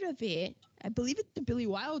heard of it. I believe it's the Billy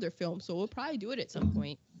Wilder film, so we'll probably do it at some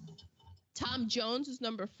point. Tom Jones is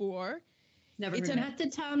number 4. Never It's heard of it. Not the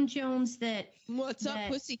Tom Jones that. What's Up,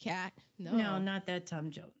 Pussycat? No, not that Tom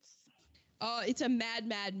Jones. It's a mad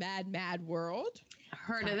world.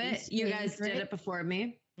 Heard of it. You guys did it before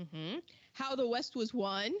me. Mm-hmm. How the West Was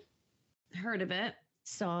Won. Heard of it.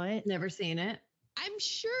 Saw it. Never seen it. I'm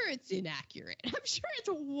sure it's inaccurate. I'm sure it's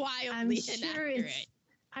wildly inaccurate.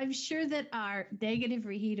 I'm sure that our negative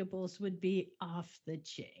reheatables would be off the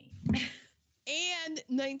chain. And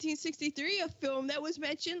 1963, a film that was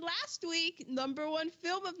mentioned last week, number one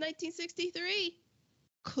film of 1963,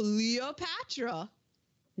 Cleopatra.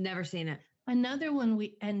 Never seen it. Another one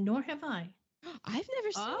nor have I. I've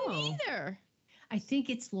never seen Oh. it either. I think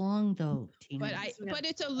it's long though, Tina. But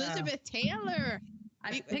it's Elizabeth Taylor.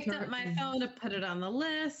 I picked up my phone to put it on the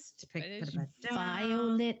list. Put it down.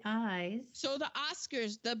 Violet Eyes. So the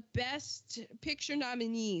Oscars, the best picture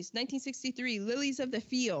nominees, 1963, Lilies of the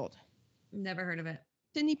Field. Never heard of it.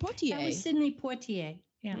 Sidney Poitier. That was Sidney Poitier.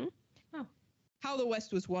 Yeah. Mhm. How the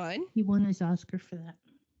West Was Won. He won his Oscar for that.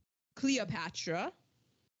 Cleopatra.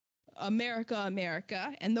 America,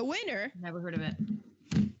 America. And the winner, Never heard of it.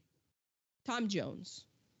 Tom Jones.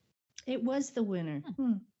 It was the winner.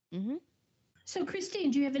 Mm-hmm. So,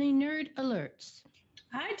 Christine, do you have any nerd alerts?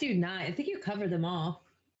 I do not. I think you covered them all.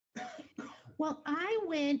 Well, I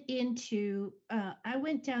went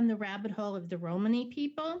down the rabbit hole of the Romani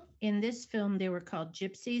people. In this film, they were called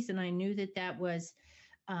gypsies, and I knew that was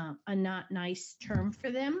a not nice term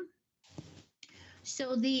for them.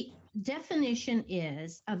 So the definition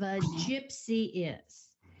of a gypsy is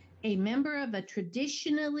a member of a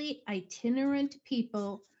traditionally itinerant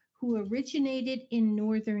people who originated in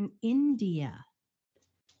northern India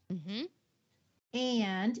Mm-hmm.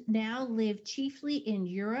 and now live chiefly in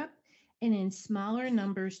Europe and in smaller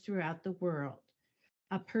numbers throughout the world.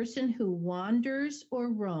 A person who wanders or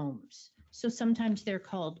roams. So sometimes they're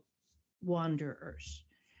called wanderers.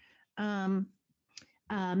 A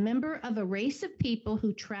member of a race of people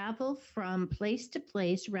who travel from place to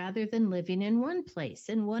place rather than living in one place.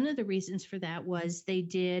 And one of the reasons for that was they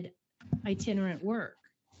did itinerant work.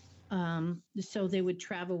 So they would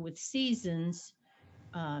travel with seasons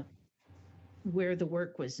where the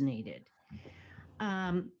work was needed.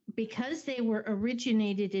 Because they were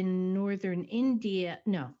originated in northern India,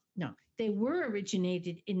 they were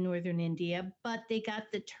originated in northern India, but they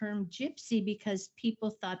got the term gypsy because people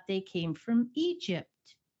thought they came from Egypt.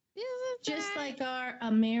 Just like our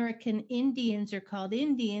American Indians are called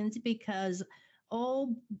Indians because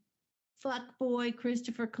old fuckboy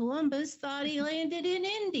Christopher Columbus thought he landed in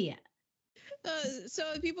India.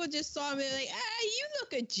 So people just saw me like, you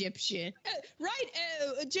look Egyptian,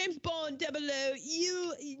 right? James Bond 00.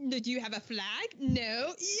 Do you have a flag?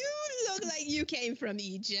 No, you look like you came from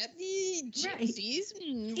Egypt. Gypsies.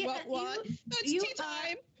 Right. What? It's tea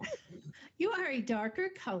time. You are a darker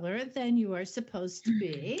color than you are supposed to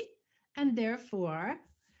be, and therefore,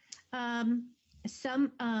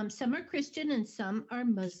 some are Christian and some are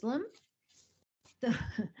Muslim.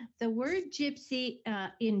 The word gypsy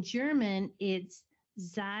in German, it's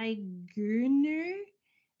Zigeuner,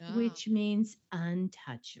 which means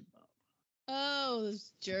untouchable. Oh,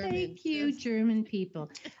 those Germans. Thank you, German people.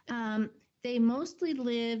 They mostly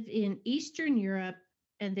live in Eastern Europe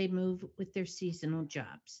and they move with their seasonal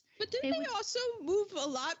jobs. But didn't they also move a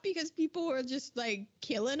lot because people were just like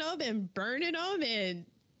killing them and burning them? And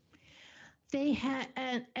they had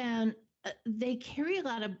and they carry a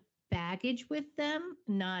lot of baggage with them,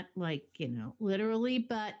 not like, literally,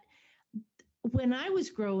 but when I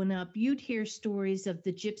was growing up, you'd hear stories of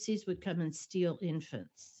the gypsies would come and steal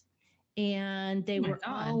infants. And they were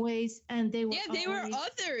always, and they were they were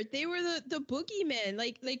other. They were the boogeymen,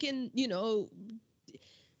 like in,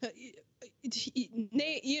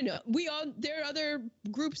 there are other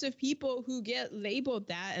groups of people who get labeled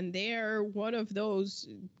that, and they're one of those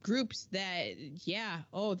groups that,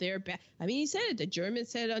 they're bad. I mean, he said it. The Germans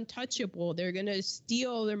said untouchable. They're gonna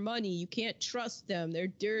steal their money. You can't trust them. They're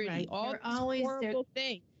dirty. Right. All they're always horrible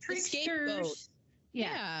things. Tricksters.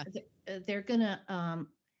 Yeah. They're gonna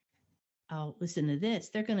listen to this.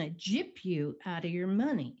 They're gonna gyp you out of your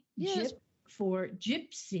money. Yes. Gyp for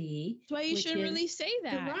gypsy. That's why you shouldn't really say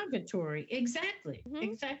that. Derogatory. Exactly. Mm-hmm.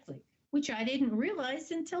 Exactly. Which I didn't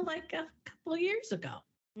realize until like a couple of years ago.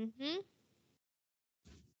 Mm-hmm.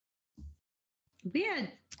 We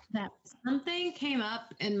had that something came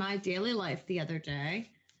up in my daily life the other day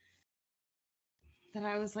that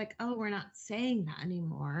I was like, oh, we're not saying that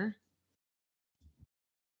anymore.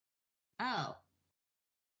 Oh.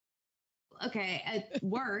 Okay. At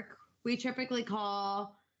work, we typically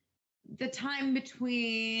call the time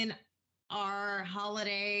between our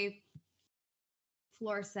holiday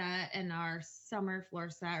floor set and our summer floor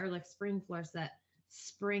set, or like spring floor set,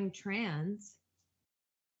 spring trans.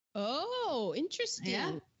 Oh, interesting.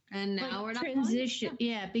 Yeah. And now we're not transition.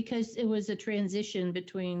 Yeah, because it was a transition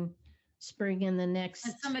between spring and the next.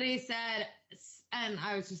 And somebody said, and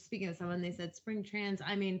I was just speaking to someone, they said spring trans,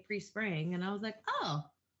 I mean pre-spring. And I was like, oh,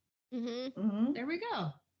 there we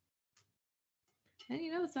go. And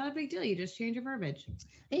it's not a big deal. You just change your verbiage.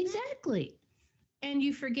 Exactly. and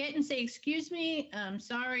you forget and say, "Excuse me, I'm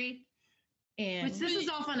sorry." And Which this is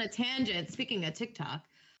off on a tangent. Speaking of TikTok,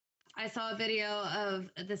 I saw a video of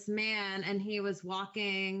this man and he was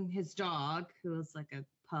walking his dog, who was like a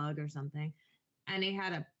pug or something, and he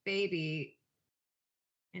had a baby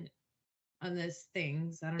in on this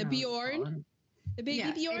things. I don't The know. what it's Bjorn? called. The baby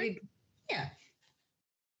Yeah, Bjorn? yeah.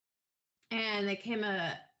 And they came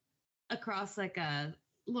across like a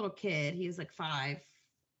little kid. He was like 5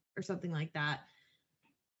 or something like that.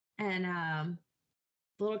 And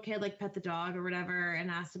the little kid like pet the dog or whatever and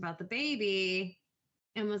asked about the baby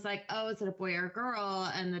and was like, "Oh, is it a boy or a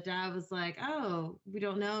girl?" And the dad was like, "Oh, we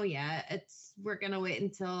don't know yet. We're gonna wait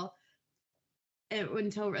until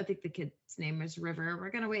I think the kid's name is River.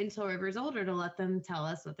 We're gonna wait until River's older to let them tell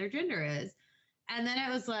us what their gender is." And then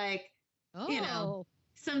it was like, Oh. you know,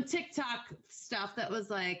 some TikTok stuff that was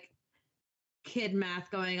like kid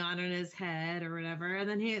math going on in his head or whatever. And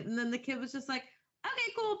then the kid was just like,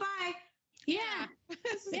 "Okay, cool, bye." yeah,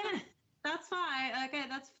 yeah, That's fine. Okay,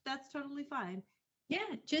 that's totally fine.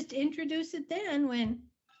 yeah. Just introduce it then when.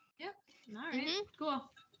 All right, Mhm. cool.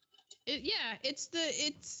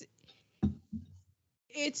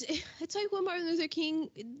 It's like what Martin Luther King,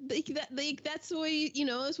 that's the way,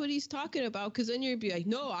 that's what he's talking about. Because then you'd be like,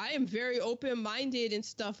 no, I am very open minded and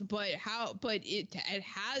stuff, but it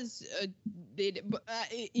has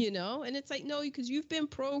and it's like, no, because you've been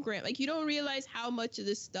programmed. Like, you don't realize how much of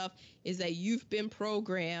this stuff is that you've been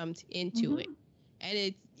programmed into it,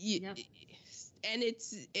 and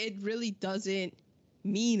it really doesn't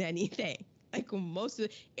mean anything. Like, most of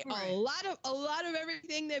Right. a lot of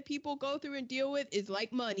everything that people go through and deal with is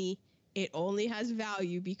like money. It only has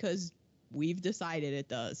value because we've decided it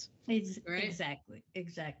does. Right.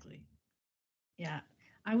 Exactly. Yeah.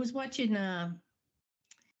 I was watching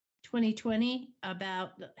 2020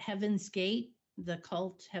 about Heaven's Gate, the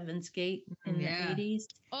cult Heaven's Gate in the 80s.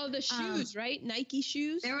 Oh, the shoes, right? Nike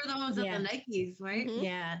shoes. They were the ones Yeah. with the Nikes, right? Mhm.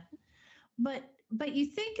 Yeah. But you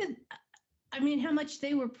think of, I mean, how much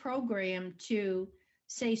they were programmed to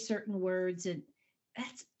say certain words, and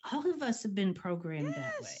that's all of us have been programmed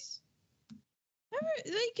that way. Yes.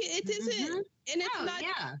 Like, it isn't, Mhm. and it's Oh, not.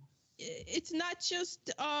 yeah. It's not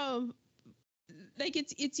just like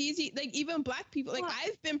it's easy. Like, even Black people, like, Well-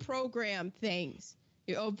 I've been programmed things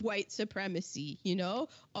of white supremacy,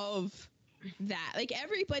 of that. Like,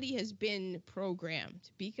 everybody has been programmed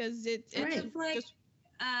because it's Right. It's like just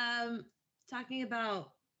talking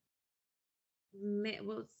about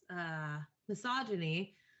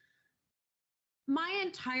misogyny. My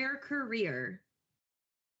entire career,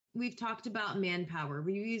 we've talked about manpower.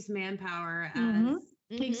 We use manpower as Mhm.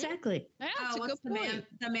 Mhm. Exactly. Yeah, that's a what's good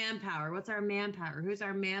point. the manpower? What's our manpower? Who's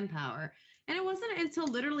our manpower? And it wasn't until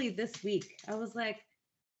literally this week I was like,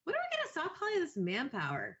 when are we gonna stop calling this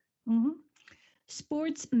manpower? hmm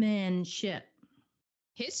Sportsmanship.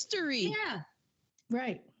 History. Yeah,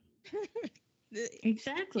 Right.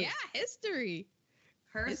 Exactly. Yeah, history.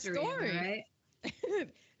 her story, story. right?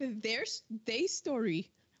 They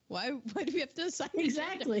story. Why do we have to assign gender?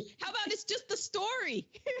 Exactly. How about it's just the story?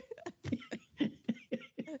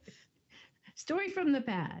 Story from the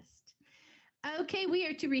past. Okay, we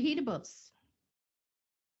are to reheatables.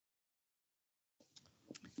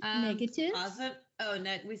 Negatives? Positive. Oh,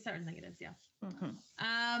 we start with negatives. Yeah.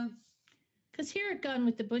 Because here at Gone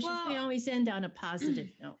with the Bushes, we Well- always end on a positive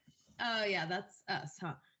note. Oh yeah, that's us,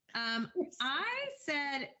 huh? I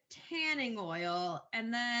said tanning oil,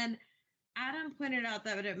 and then Adam pointed out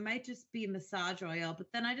that it might just be massage oil,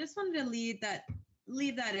 but then I just wanted to leave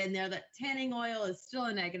that in there, that tanning oil is still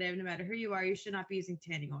a negative. No matter who you are, you should not be using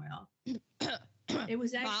tanning oil. It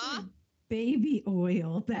was actually Ma? baby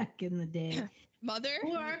oil back in the day. Mother?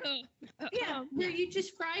 Or- Yeah, where you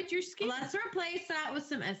just fried your skin. Let's replace that with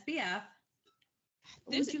some SPF.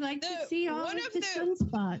 Would you like to see all one of of the the-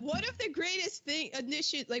 sunspots? One of the greatest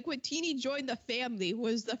like when Teeny joined the family,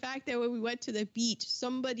 was the fact that when we went to the beach,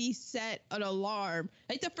 somebody set an alarm.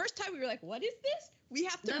 Like, the first time we were like, what is this? We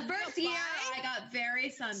have to The first year, reapply? I got very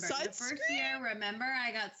sunburned. The first Sunscreen? year, remember,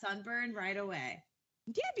 I got sunburned right away.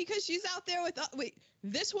 Yeah, because she's out there with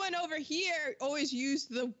this one over here always used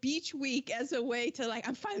the beach week as a way to, like,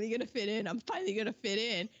 I'm finally gonna fit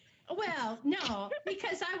in. Well, no,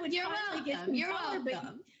 because I would You're finally get welcome. some You're color, but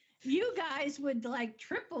welcome. you guys would like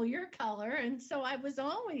triple your color, and so I was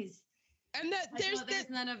always. And that there's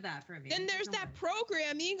none of that for me. then there's Don't that worry.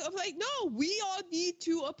 programming of, like, no, we all need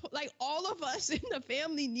to like, all of us in the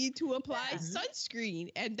family need to apply Yeah. sunscreen,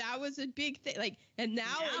 and that was a big thing. Like, and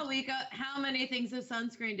now we go. How many things of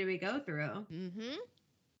sunscreen do we go through? mm-hmm.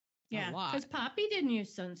 Yeah, lot. because Poppy didn't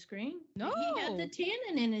use sunscreen. No. He had the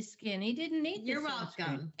tannin in his skin. He didn't need the You're sunscreen.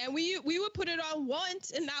 welcome. And we would put it on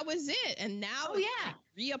once, and that was it. And now Oh, it's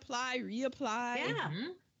yeah. like reapply. Yeah. Mhm.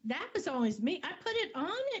 That was always me. I put it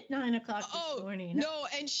on at 9 o'clock this morning. No,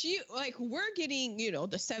 and she, like, we're getting,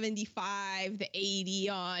 the 75, the 80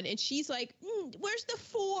 on, and she's like, where's the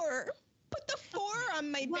 4? Put the 4 on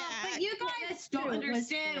my Well, back. but you Yeah, guys that's don't true. It was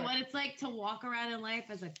understand true. what it's like to walk around in life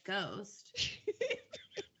as a ghost.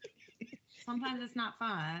 Sometimes it's not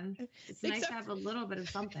fun. It's nice to Except- have a little bit of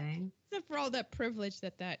something. Except for all that privilege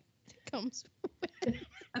that comes.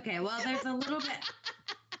 Okay, well, there's a little bit.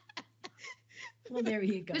 Well, there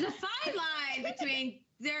you go. There's a fine line between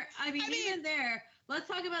there. I mean, I mean- even there. Let's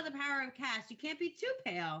talk about the power of cash. You can't be too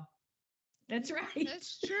pale. That's right.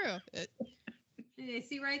 That's true. They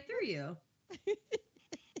see right through you.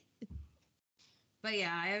 But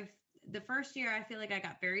yeah, the first year I feel like I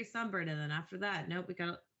got very sunburned, and then after that, nope, we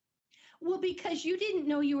got. Well, because you didn't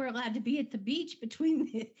know you were allowed to be at the beach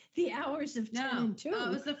between the hours of 10 and 2. It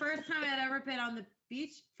was the first time I'd ever been on the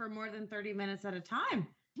beach for more than 30 minutes at a time.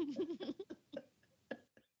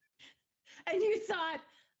 And you thought,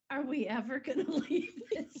 are we ever going to leave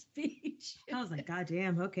this beach? I was like, God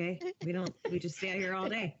damn, okay. We just stay out here all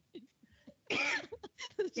day.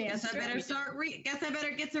 Guess I better guess I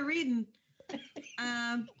better get to reading.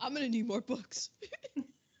 I'm gonna need more books.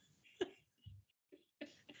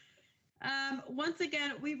 Once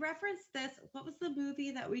again, we referenced this. What was the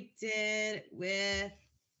movie that we did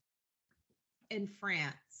in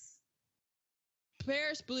France?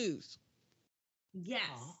 Paris Blues. Yes.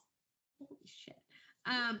 Aw. Holy shit.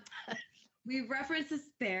 We referenced this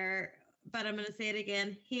there, but I'm gonna say it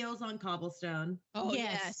again. Heels on Cobblestone. Oh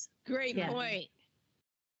Yes. yes, great Yeah. point.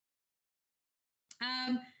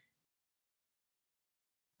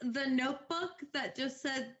 The Notebook that just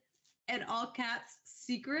said in all caps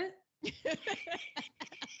secret.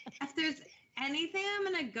 If there's anything I'm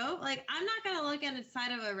gonna go, like, I'm not gonna look at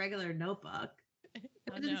inside of a regular notebook. If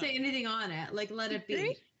Oh, it doesn't no. say anything on it, like, let it be.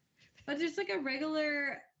 Agree. But there's like a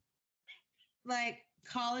regular, like,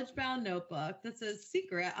 college bound notebook that says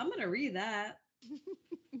secret. I'm gonna read that.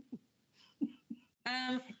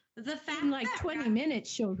 The fact In like that 20 rats- minutes,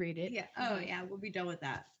 she'll read it. Yeah. Oh yeah, we'll be done with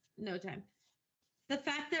that. No time. The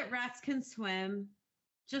fact that rats can swim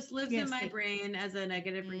just lives Yes, in my they- brain as a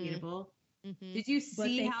negative readable. Mhm. Did you But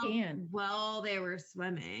see they how can. well they were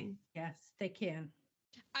swimming? Yes, they can.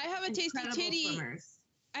 I have a Incredible tasty titty. swimmers.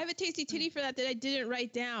 I have a tasty titty for that I didn't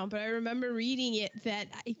write down, but I remember reading it that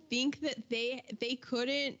I think that they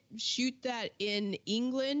couldn't shoot that in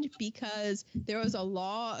England because there was a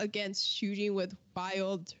law against shooting with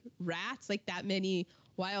wild rats, like that many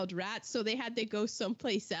wild rats. So they had to go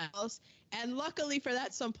someplace else. And luckily for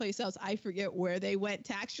that someplace else, I forget where they went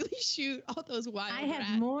to actually shoot all those wild I have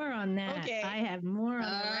rats. more on that. Okay. I have more on the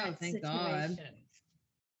Oh, rat thank God. situation.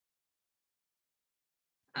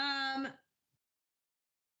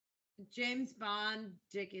 James Bond,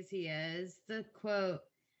 dick as he is, the quote,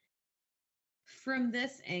 from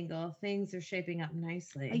this angle, things are shaping up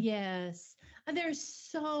nicely. Yes. There's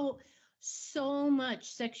so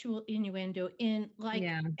much sexual innuendo in like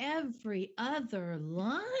Yeah. every other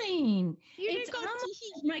line. You It's didn't go almost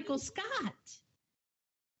tee- like Michael Scott.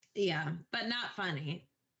 Yeah, but not funny.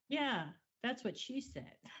 Yeah, that's what she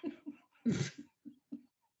said.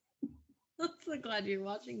 I'm so glad you're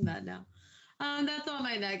watching that now. That's all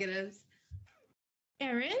my negatives.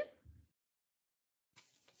 Erin?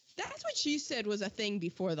 That's what she said was a thing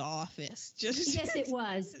before The Office. Just Yes, it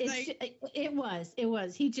was. Like- It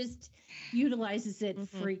was. He just utilizes it Mhm.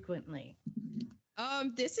 frequently.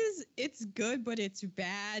 It's good, but it's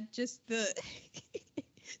bad. Just the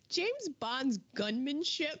James Bond's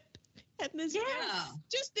gunmanship and this Yeah.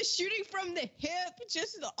 just the shooting from the hip,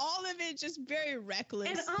 just all of it, just very reckless.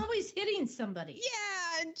 And always hitting somebody.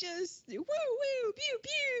 Yeah, and just woo woo pew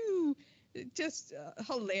pew, just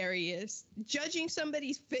hilarious. Judging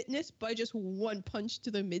somebody's fitness by just one punch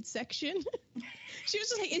to the midsection. She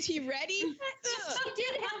was like, "Is he ready? He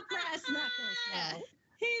did have brass knuckles, though.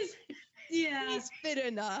 He's He's fit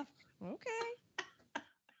enough." Okay.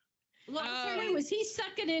 what was her Wait, name? was he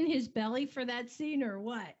sucking in his belly for that scene or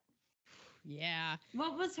what? Yeah.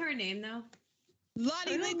 What was her name though?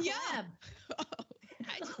 Lottie Colonel Lynn Young.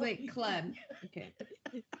 Klebb. Wait, Clem. Okay.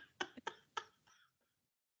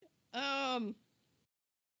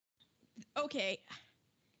 Okay.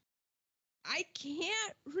 I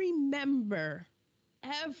can't remember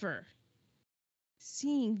ever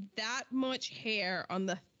seeing that much hair on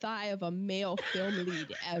the thigh of a male film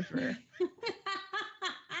lead ever.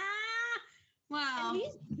 Wow. And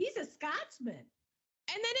he's a Scotsman.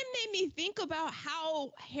 then it made me think about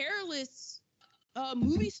how hairless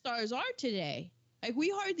movie stars are today. Like, we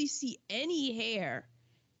hardly see any hair.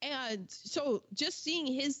 And so just seeing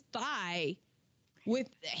his thigh with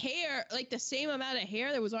hair, like the same amount of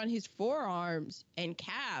hair that was on his forearms and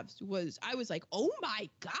calves I was like, oh my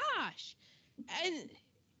gosh.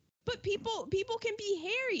 But people can be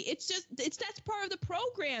hairy. That's part of the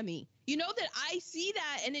programming. You know, that I see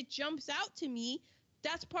that and it jumps out to me.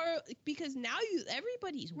 That's because now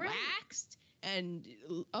everybody's Right. waxed and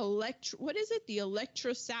what is it? The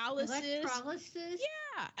electrolysis. Electrolysis.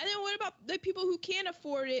 Yeah. And then what about the people who can't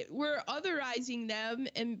afford it? We're otherizing them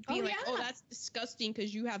and being oh, that's disgusting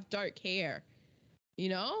because you have dark hair. You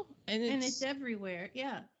know? And it's everywhere.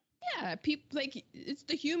 Yeah. Yeah. People, like, it's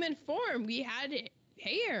the human form. We had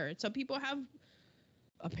hair. Some people have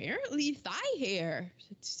apparently thigh hair.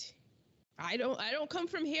 I don't come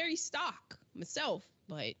from hairy stock myself,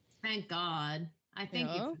 but thank God. I thank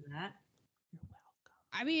you for that. You're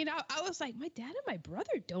welcome. I mean, I was like, my dad and my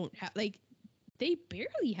brother don't have, like, they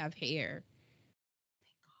barely have hair.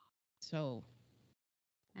 Thank God. So.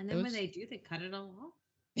 And then when they do, they cut it all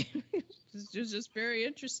off. It's just very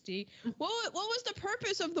interesting. What was the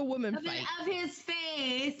purpose of the woman fight? Of his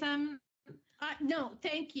face. No,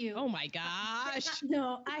 thank you. Oh my gosh.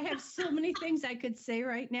 No, I have so many things I could say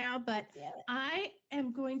right now, but I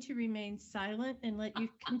am going to remain silent and let you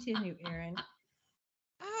continue, Erin.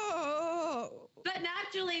 Oh. But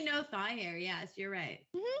naturally, no thigh hair. Yes, you're right.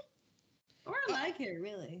 Mm-hmm. Or leg hair,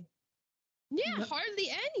 really. Yeah, hardly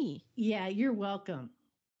any. Yeah, you're welcome.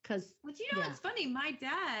 But you know what's funny? My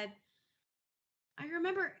dad, I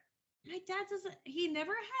remember my dad he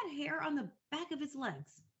never had hair on the back of his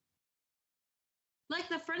legs. Like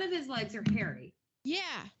the front of his legs are hairy.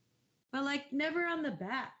 Yeah. But like never on the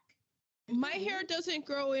back. My hair doesn't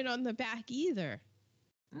grow in on the back either.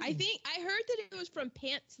 I think I heard that it was from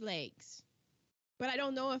pants legs. But I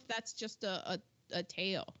don't know if that's just a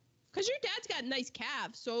tail. Because your dad's got nice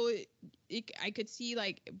calves, so I could see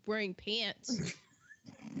like wearing pants.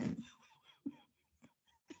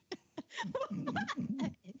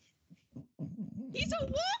 He's a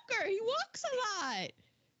walker. He walks a lot.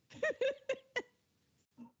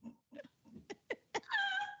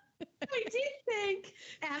 I did think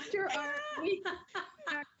after our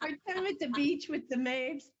time at the beach with the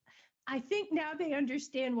Mabes, I think now they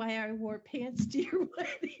understand why I wore pants to your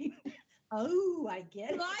wedding. Oh, I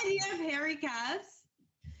get it. Why do you have hairy calves?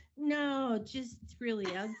 No, just really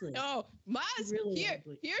ugly. Oh, Maz, really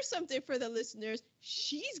ugly. Here's something for the listeners.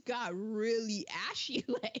 She's got really ashy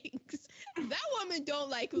legs. That woman don't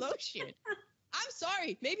like lotion. I'm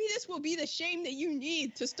sorry. Maybe this will be the shame that you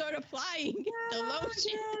need to start applying the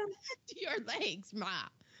lotion to your legs, Ma.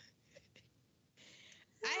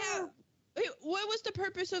 What was the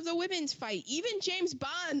purpose of the women's fight? Even James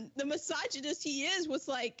Bond, the misogynist he is, was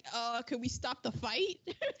like, can we stop the fight?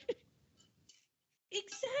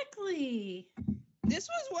 Exactly. This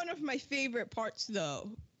was one of my favorite parts, though.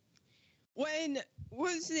 When,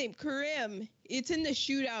 what's his name? Karim, it's in the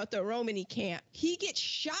shootout at the Romani camp. He gets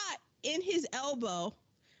shot in his elbow,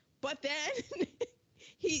 but then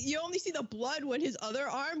you only see the blood when his other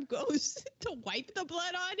arm goes to wipe the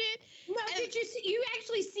blood on it. No, did you see? You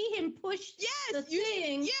actually see him push the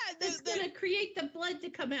thing that's going to create the blood to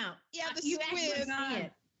come out. Yeah, the you swim. actually see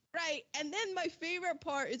it. Right, and then my favorite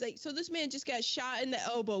part is like, so this man just got shot in the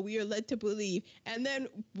elbow, we are led to believe, and then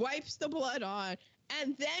wipes the blood on,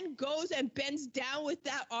 and then goes and bends down with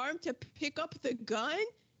that arm to pick up the gun.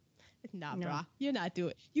 Nah, no. Brah, you're not doing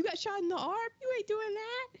it. You got shot in the arm? You ain't doing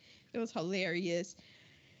that. It was hilarious.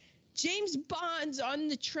 James Bond's on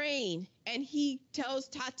the train, and he tells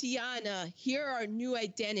Tatiana, here are new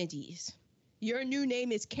identities. Your new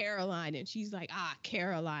name is Caroline. And she's like,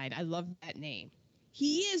 Caroline. I love that name.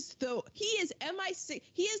 He is MI6.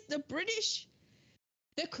 He is the British,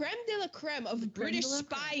 the creme de la creme of British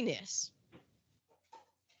spyness.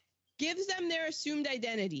 Gives them their assumed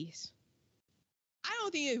identities. I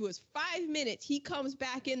don't think it was 5 minutes. He comes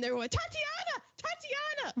back in there with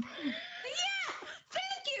Tatiana. Yeah,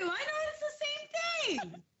 thank you. I know it's the same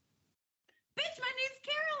thing. Bitch, my name's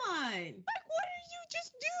Caroline. Like, what did you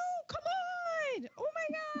just do? Come on. Oh my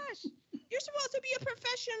gosh. You're supposed to be a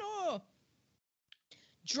professional.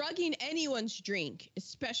 Drugging anyone's drink,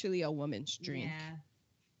 especially a woman's drink. Yeah.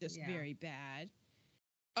 Just very bad.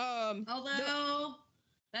 Although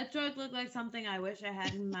that drug looked like something I wish I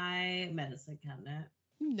had in my medicine cabinet.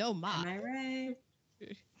 No, Ma. Am I right?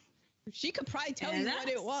 She could probably tell you what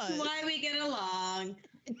it was. That's why we get along.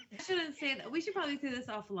 I shouldn't say that. We should probably say this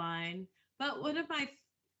offline. But one of my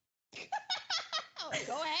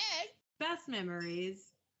go ahead. Best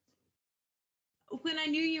memories when I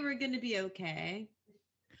knew you were going to be okay.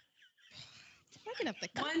 I'm gonna have to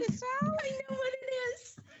cut One- this out. I know what it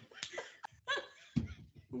is.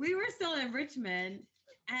 We were still in Richmond,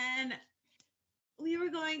 and we were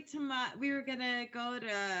going to go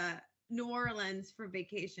to New Orleans for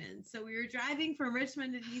vacation. So we were driving from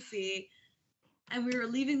Richmond to DC, and we were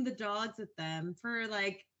leaving the dogs with them for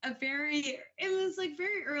like it was like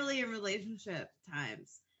very early in relationship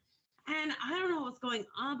times. And I don't know what's going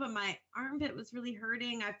on, but my armpit was really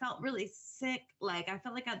hurting. I felt really sick. Like I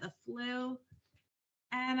felt like I had the flu.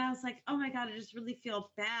 And I was like, oh my God, I just really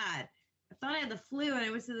feel bad. I thought I had the flu, and I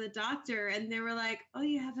went to the doctor, and they were like, oh,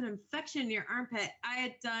 you have an infection in your armpit. I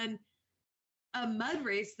had done a mud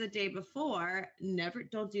race the day before.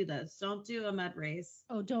 Don't do this. Don't do a mud race.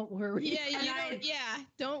 Oh, don't worry. Yeah,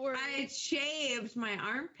 don't worry. I had shaved my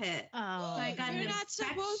armpit. Oh, I got You're an not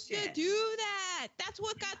supposed to infection. do that. That's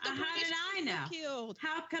what got the How British did I people know? killed.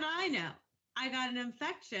 How could I know? I got an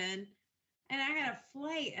infection, and I had a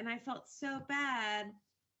flight, and I felt so bad.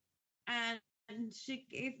 And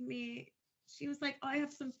she was like, oh, I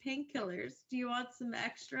have some painkillers. Do you want some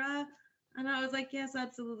extra? And I was like, yes,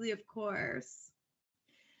 absolutely, of course.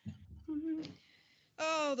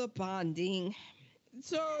 Oh, the bonding.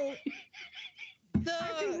 So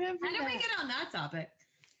I remember How did we that. get on that topic?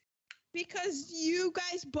 because you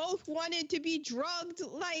guys both wanted to be drugged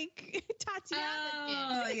like Tatiana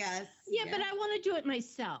Oh, did. yes. Yeah, but I want to do it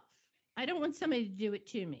myself. I don't want somebody to do it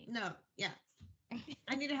to me. No, yeah.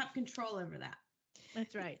 I need to have control over that.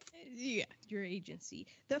 That's right. Yeah, your agency.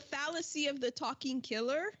 The fallacy of the talking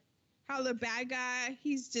killer. How the bad guy,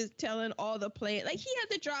 he's just telling all the play. Like, he had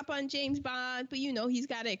the drop on James Bond, but he's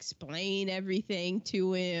got to explain everything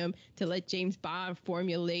to him to let James Bond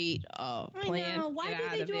formulate a plan. I know. Why to get do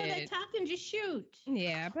out they of do all it. that talk and just shoot?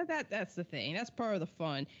 Yeah, but that's the thing. That's part of the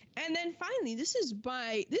fun. And then finally, this is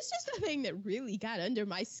the thing that really got under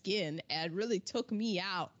my skin and really took me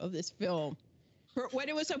out of this film. When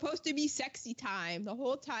it was supposed to be sexy time, the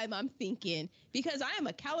whole time I'm thinking, because I am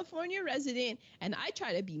a California resident and I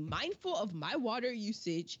try to be mindful of my water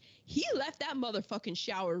usage, he left that motherfucking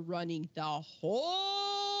shower running the whole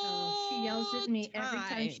Oh, she yells at me every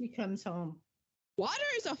time she comes home. Water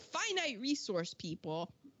is a finite resource,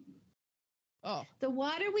 people. Oh. The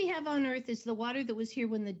water we have on Earth is the water that was here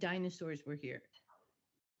when the dinosaurs were here.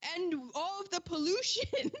 And all of the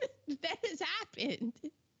pollution that has happened.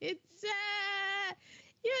 It's,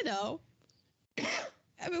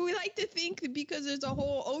 I mean, we like to think that because there's a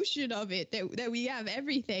whole ocean of it that we have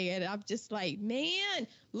everything. And I'm just like, man,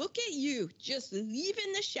 look at you just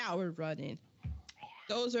leaving the shower running.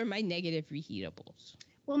 Those are my negative reheatables.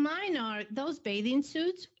 Well, mine are, those bathing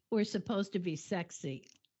suits were supposed to be sexy.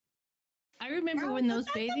 I remember when those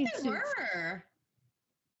bathing they suits were.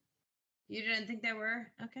 You didn't think they were?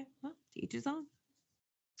 Okay, well, to each his own.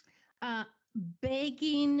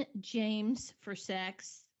 begging James for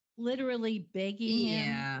sex, literally begging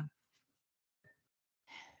him.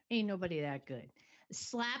 Ain't nobody that good.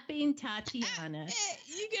 Slapping Tatiana.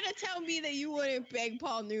 You gonna tell me that you wouldn't beg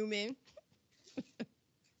Paul Newman?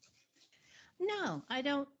 No, I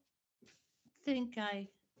don't think I.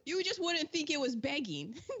 You just wouldn't think it was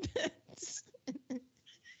begging.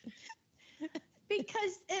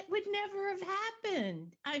 Because it would never have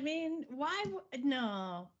happened. I mean, why?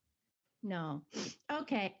 No.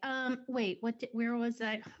 Okay. Wait. Where was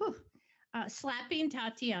I? Slapping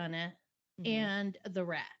Tatiana and the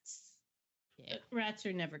rats. Yeah. Rats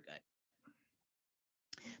are never good.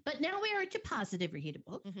 But now we are to positive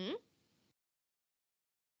reheatables. Mm-hmm.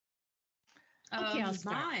 Okay, I'll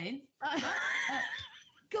start. Mine.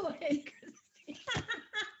 Go ahead, Christine.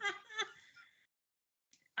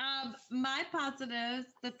 My positives.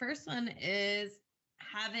 The first one is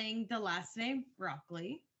having the last name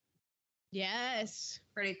Broccoli. Yes.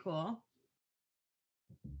 Pretty cool.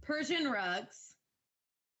 Persian rugs.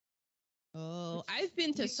 Oh, I've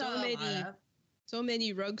been to We saw a lot of. so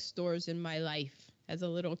many rug stores in my life as a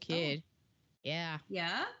little kid. Yeah.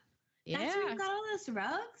 Yeah. Yeah. That's where you got all those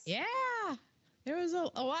rugs. Yeah. There was a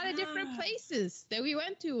lot of different Ah. places that we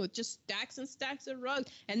went to with just stacks and stacks of rugs,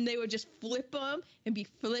 and they would just flip them and be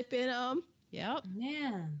flipping them. Yep.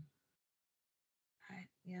 Man.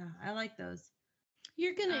 Yeah, I like those.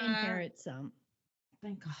 You're going to inherit some.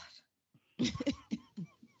 Thank God.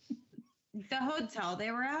 The hotel they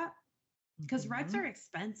were at, because rugs are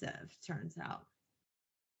expensive, turns out.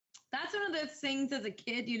 That's one of those things as a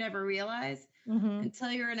kid you never realize Mhm. until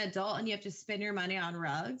you're an adult and you have to spend your money on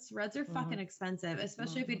rugs. Rugs are fucking expensive,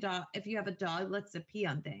 especially if you have a dog that likes to pee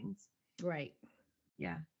on things. Right.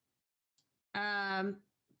 Yeah.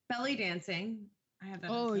 Belly dancing. I have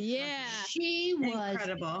that. Oh, as a yeah. positive. She was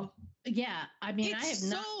Incredible. Yeah, I mean, I It's have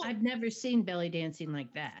not. so I've never seen belly dancing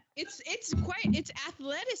like that. it's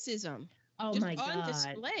athleticism Oh just my on god,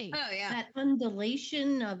 display. Oh yeah. that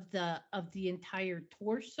undulation of the entire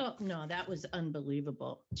torso. No, that was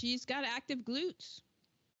unbelievable. She's got active glutes.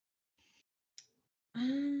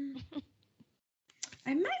 Um,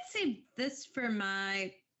 I might save this for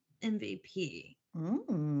my MVP.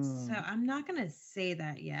 So I'm not going to say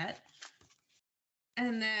that yet.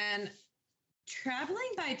 And then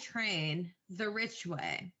traveling by train the rich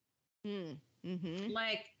way, Mm-hmm.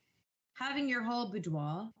 like having your whole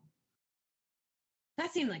boudoir.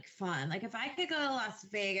 That seemed like fun. Like if I could go to Las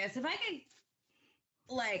Vegas, if I could,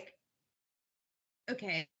 like,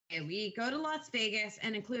 okay, we go to Las Vegas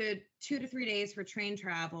and include 2 to 3 days for train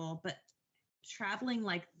travel, but traveling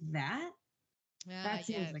like that, that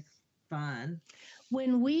seems like fun.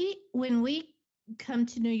 When we come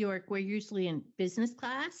to New York, we're usually in business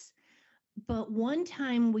class. But one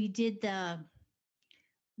time we did the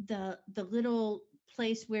little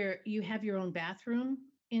place where you have your own bathroom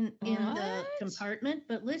in the What? compartment.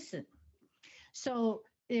 But listen, so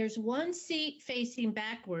there's one seat facing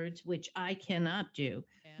backwards, which I cannot do.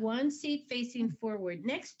 Yeah. One seat facing forward.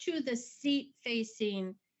 Next to the seat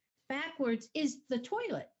facing backwards is the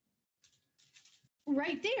toilet.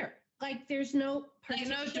 Right there. Like there's no Like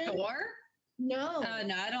no partition. door? No.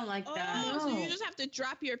 No, I don't like that. Oh, so you No. just have to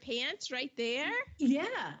drop your pants right there?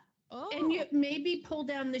 Yeah. Oh. And you maybe pull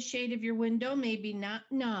down the shade of your window, maybe not.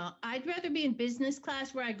 No, I'd rather be in business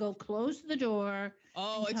class where I go close the door.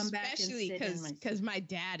 Oh, and come back and especially sit in my because my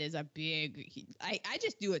dad is a big. I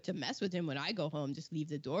just do it to mess with him when I go home. Just leave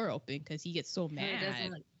the door open because he gets so He mad.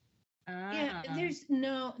 doesn't like. Yeah, there's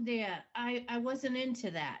no, yeah, I wasn't into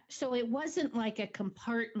that. So it wasn't like a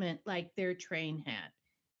compartment like their train had.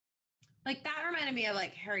 Like that reminded me of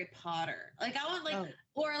like Harry Potter. Like I want like Oh.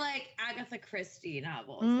 or like Agatha Christie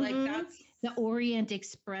novels. Mhm. Like that's The Orient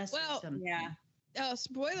Express Well, or something. yeah.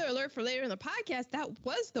 Spoiler alert for later in the podcast. That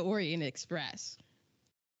was the Orient Express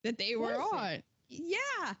that they were Was it? on.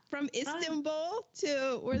 Yeah, from Istanbul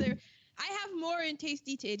to where they're. I have more in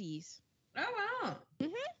Tasty Titties. Oh wow.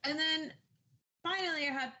 Mhm. And then finally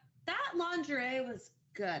I had that lingerie was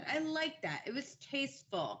good. I like that. It was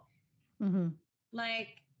tasteful. Mm-hmm.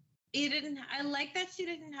 Like it didn't I like that she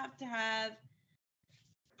didn't have to have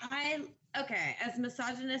okay, as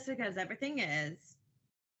misogynistic as everything is,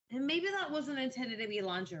 and maybe that wasn't intended to be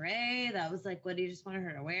lingerie. That was like what he just wanted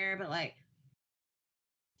her to wear, but like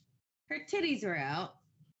her titties were out.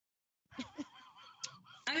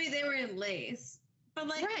 I mean, they were in lace, but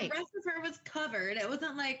like Right. the rest of her was covered. It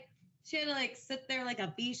wasn't like she had to like sit there like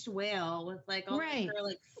a beached whale with like all Right. of her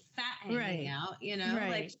like fat hanging Right. out, you know?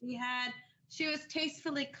 Right. Like she was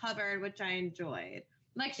tastefully covered, which I enjoyed.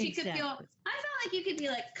 Like she could feel, Exactly. I felt like you could be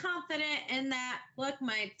like confident in that, look,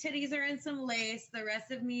 my titties are in some lace. The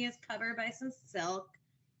rest of me is covered by some silk.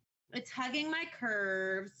 It's hugging my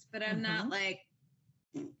curves, but I'm not like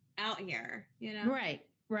out here, you know? Right.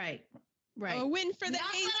 A win for the Not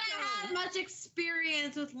Hayes that I had Code. much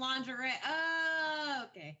experience with lingerie. Oh,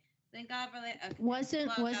 okay. Thank God for that. Okay. Wasn't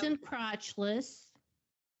Well, crotchless.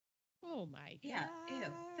 Oh my god. Yeah. Ew.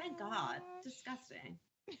 Thank God. Disgusting.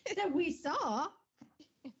 That we saw.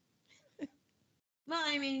 Well,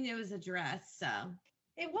 I mean, it was a dress, so.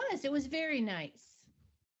 It was very nice.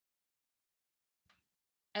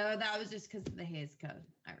 Oh, that was just because of the Hayes Code.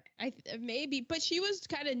 All right. Maybe, but she was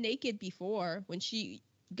kind of naked before when she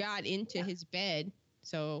got into his bed.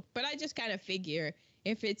 So, but I just kind of figure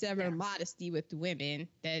if it's ever modesty with women,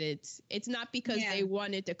 that it's not because they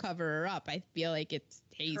wanted to cover her up. I feel like it's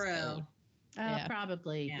Hayes Code. Yeah.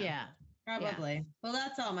 Probably. Yeah. Probably. Well,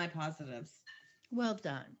 that's all my positives. Well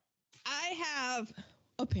done. I have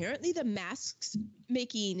apparently the masks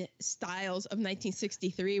making styles of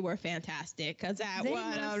 1963 were fantastic because that They was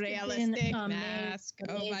must a have been realistic mask.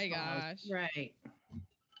 Oh my amazeballs. gosh. Right.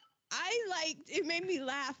 I liked it, made me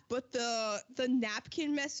laugh, but the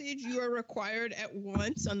napkin message, you are required at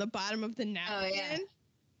once, on the bottom of the napkin. Oh, yeah.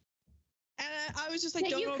 And I was just like,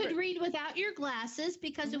 That don't you over- could read without your glasses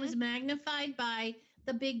because it was magnified by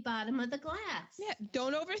the big bottom of the glass. Yeah,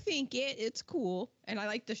 don't overthink it. It's cool. And I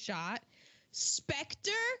like the shot. Spectre,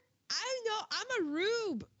 I know I'm a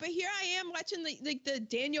rube, but here I am watching the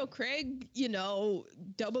Daniel Craig,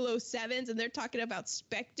 007s, and they're talking about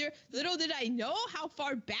Spectre. Little did I know how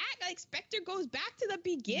far back, Spectre goes back to the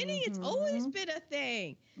beginning. It's always been a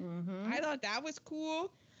thing. I thought that was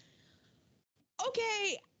cool.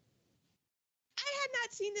 Okay, I had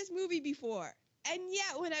not seen this movie before. And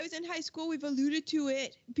yet, when I was in high school, we've alluded to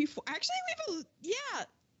it before. Actually,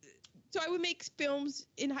 so I would make films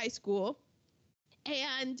in high school.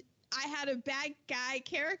 And I had a bad guy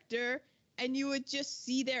character and you would just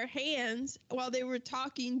see their hands while they were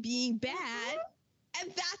talking being bad. And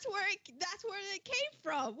that's where it came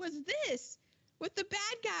from, was this with the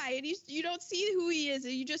bad guy. And you don't see who he is,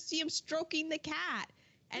 and you just see him stroking the cat.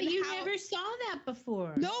 And you never saw that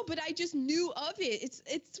before. No, but I just knew of it.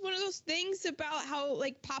 It's one of those things about how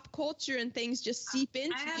like pop culture and things just seep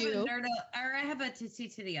into you. I have a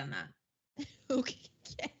titty on that. Okay.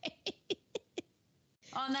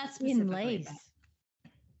 On that In specifically. lace.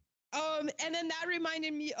 And then that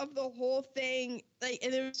reminded me of the whole thing. Like,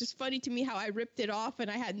 and it was just funny to me how I ripped it off, and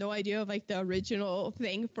I had no idea of like the original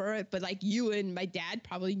thing for it. But like you and my dad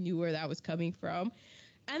probably knew where that was coming from.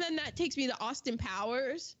 And then that takes me to Austin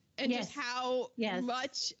Powers and just how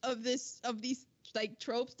much of these like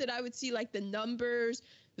tropes that I would see, like the numbers,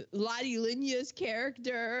 Lottie Linya's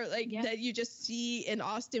character, like that you just see in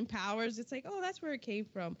Austin Powers. It's like, oh, that's where it came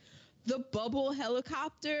from. The bubble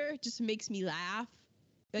helicopter just makes me laugh.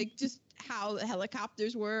 Like just how the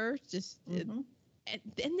helicopters were, and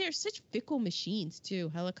they're such fickle machines too.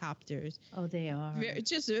 Helicopters. Oh, they are.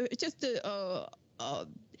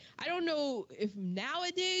 I don't know if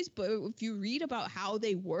nowadays, but if you read about how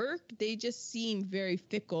they work, they just seem very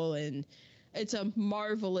fickle, and it's a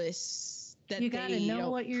marvelous that you gotta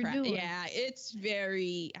know what you're doing. Yeah, it's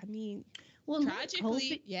very. I mean, well, tragically,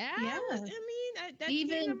 Colby, yeah. I mean, that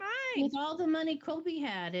even came to mind. with all the money Colby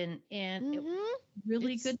had, and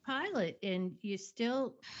really good pilot, and you're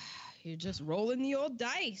just rolling the old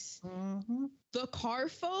dice. The car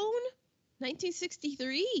phone.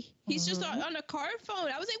 1963. He's just on a car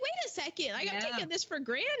phone. I was like, wait a second. Like, I'm taking this for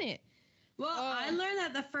granted. Well, I learned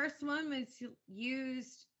that the first one was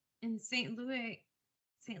used in St. Louis.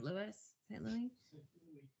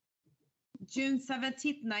 June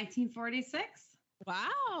 17th, 1946.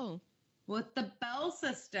 Wow. With the bell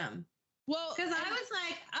system. Well, because I was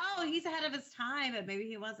like, oh, he's ahead of his time, but maybe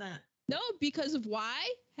he wasn't. No, because of why?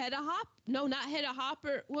 Hedda Hopper. No, not Hedda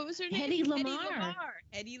Hopper. What was her name? Hedy Lamarr.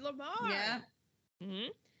 Hedy Lamarr. Yeah. Mm-hmm.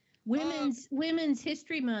 Women's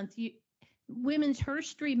History Month. Women's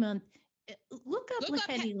Herstory Month. Look up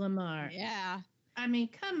Hedy Lamarr. Yeah. I mean,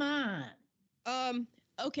 come on.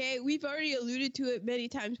 Okay, we've already alluded to it many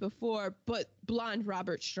times before, but blonde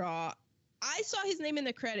Robert Shaw. I saw his name in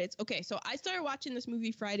the credits. Okay, so I started watching this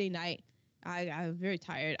movie Friday night. I was very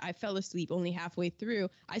tired. I fell asleep only halfway through.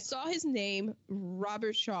 I saw his name,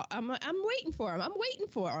 Robert Shaw. I'm waiting for him.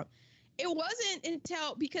 It wasn't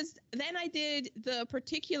until, because then I did the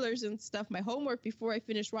particulars and stuff, my homework, before I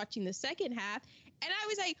finished watching the second half. And I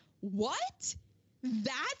was like, what?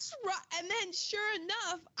 That's right. And then sure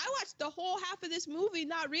enough, I watched the whole half of this movie,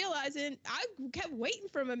 not realizing I kept waiting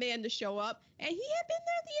for my man to show up. And he had been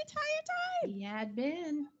there the entire time. He had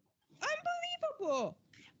been. Unbelievable.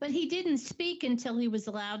 But he didn't speak until he was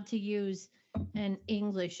allowed to use an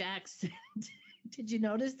English accent. Did you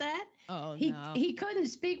notice that? Oh, no. He couldn't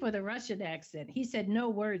speak with a Russian accent. He said no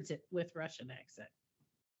words with Russian accent.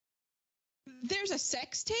 There's a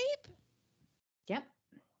sex tape? Yep.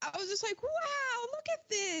 I was just like, wow, look at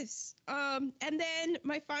this. And then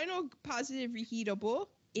my final positive reheatable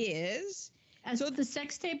is... So the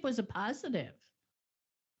sex tape was a positive.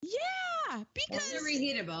 Yeah, because... It's a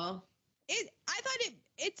reheatable. I thought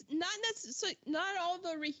it's not necessarily, not all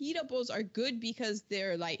the reheatables are good because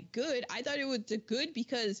they're like good. I thought it was good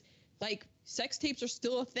because like sex tapes are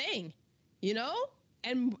still a thing, you know,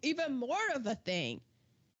 and even more of a thing.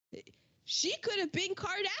 She could have been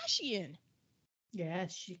Kardashian. Yeah,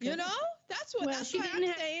 she could. You know, that's what I'm saying. She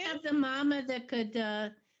didn't have the mama that could.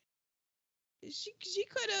 She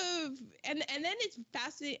could have, and then it's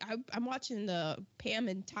fascinating. I'm watching the Pam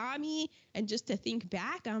and Tommy, and just to think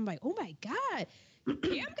back, I'm like, oh my God,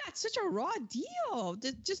 Pam got such a raw deal.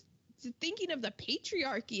 Just thinking of the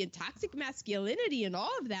patriarchy and toxic masculinity and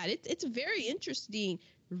all of that. It's a very interesting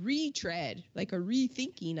retread, like a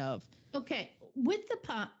rethinking of. Okay, with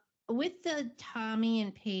the Tommy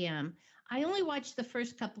and Pam, I only watched the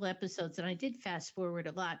first couple episodes, and I did fast forward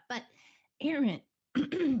a lot. But Aaron.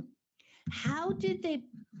 How did they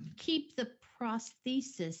keep the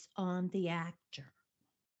prosthesis on the actor?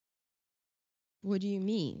 What do you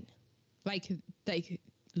mean? Like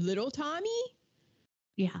little Tommy?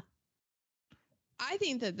 Yeah. I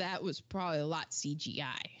think that was probably a lot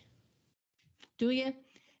CGI. Do you?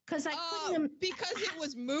 Because because it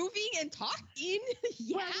was moving and talking.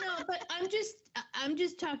 Yeah. Well, no, but I'm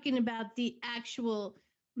just talking about the actual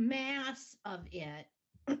mass of it.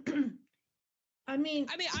 I mean,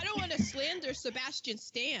 I don't want to slander Sebastian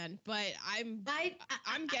Stan, but I'm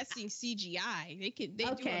guessing CGI. They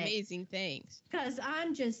do amazing things. Because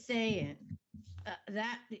I'm just saying,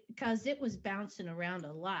 that because it was bouncing around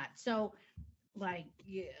a lot. So, like,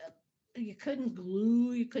 you couldn't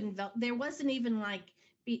glue, you couldn't there wasn't even like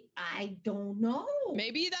I don't know.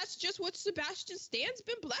 Maybe that's just what Sebastian Stan's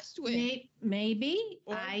been blessed with. Maybe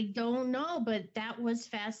Or- I don't know, but that was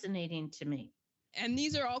fascinating to me. And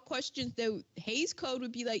these are all questions that Hays Code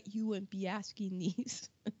would be like, you wouldn't be asking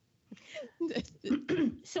these.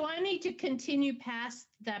 So I need to continue past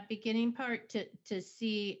that beginning part to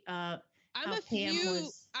see I'm how a Pam few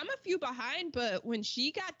was. I'm a few behind, but when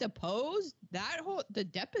she got deposed, the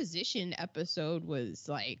deposition episode was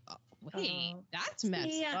like, oh, wait, that's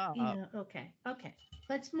messed up. Yeah, okay.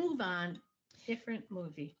 Let's move on. Different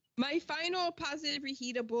movie. My final positive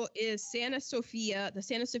reheatable is the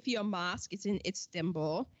Santa Sofia Mosque. It's in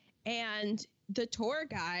Istanbul. And the tour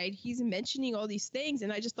guide, he's mentioning all these things.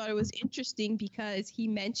 And I just thought it was interesting because he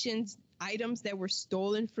mentions items that were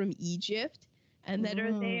stolen from Egypt and that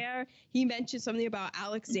are there. He mentioned something about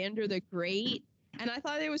Alexander the Great. And I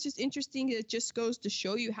thought it was just interesting. It just goes to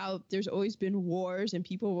show you how there's always been wars and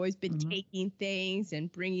people have always been taking things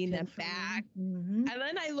and bringing them back. And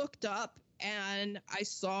then I looked up and I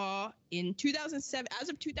saw in 2007, as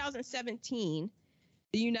of 2017,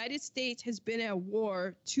 the United States has been at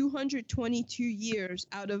war 222 years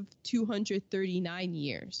out of 239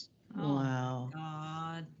 years. Wow.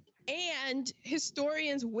 God. And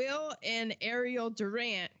historians Will and Ariel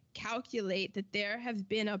Durant calculate that there have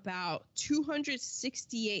been about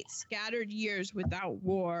 268 scattered years without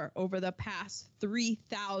war over the past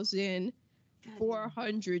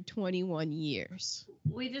 3,421 years.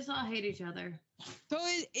 We just all hate each other. So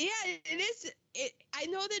it is. I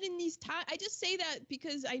know that in these times, I just say that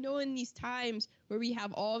because I know in these times where we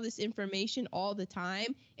have all this information all the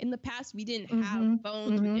time, in the past we didn't have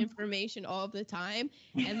phones with information all the time,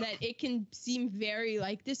 and that it can seem very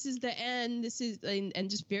like this is the end, and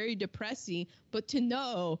just very depressing. But to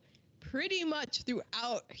know pretty much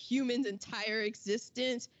throughout humans' entire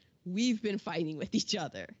existence, we've been fighting with each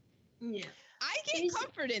other. Yeah. I get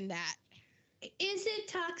comfort in that. Is it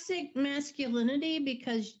toxic masculinity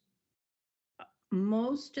because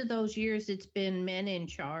most of those years it's been men in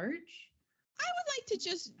charge? I would like to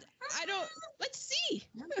let's see.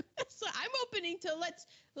 So I'm opening to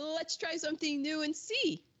let's try something new and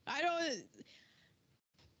see. I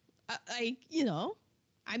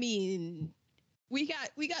mean, we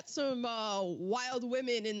got some wild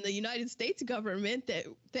women in the United States government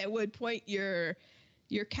that would point your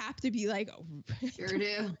cap to be like, oh, Sure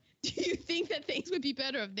do. Do you think that things would be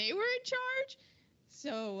better if they were in charge?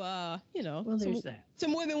 So, Well, there's that.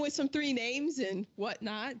 Some women with some 3 names and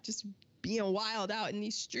whatnot, just being wild out in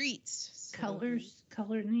these streets. So.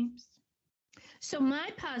 Color names. So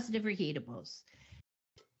my positive reheatables.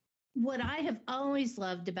 What I have always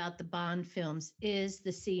loved about the Bond films is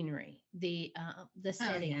the scenery, the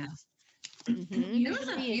settings. It was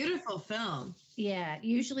a beautiful film. Yeah,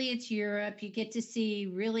 usually it's Europe. You get to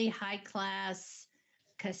see really high class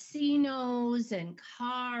casinos and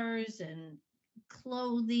cars and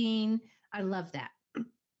clothing. I love that.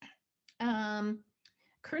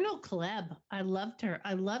 Colonel Klebb, I loved her.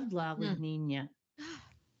 I loved La Nina.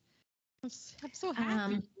 I'm so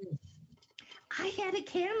happy. I had a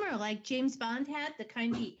camera like James Bond had, the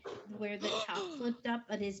kind where the top flipped up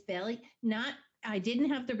at his belly. I didn't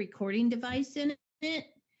have the recording device in it.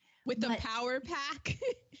 With the power pack?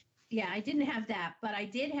 Yeah, I didn't have that, but I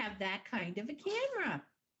did have that kind of a camera.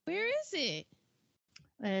 Where is it?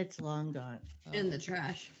 It's long gone. In the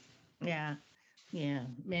trash. Yeah.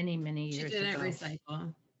 Many years ago. She didn't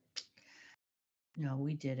recycle. No,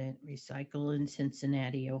 we didn't recycle in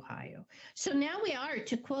Cincinnati, Ohio. So now we are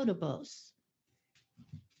to quotables.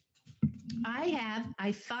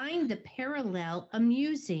 I find the parallel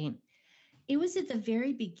amusing. It was at the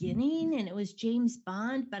very beginning and it was James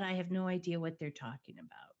Bond, but I have no idea what they're talking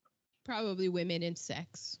about. Probably women and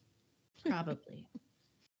sex. Probably.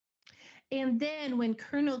 And then when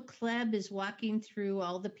Colonel Klebb is walking through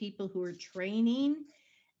all the people who are training,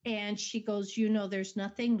 and she goes, there's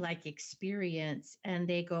nothing like experience. And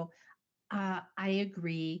they go, I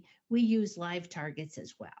agree. We use live targets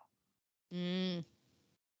as well.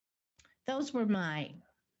 Those were mine.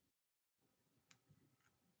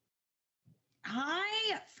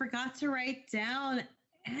 I forgot to write down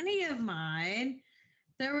any of mine.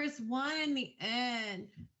 There was one in the end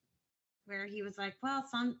where he was like, well,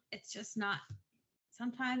 sometimes it's just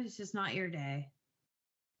not your day.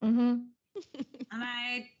 And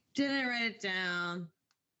I didn't write it down.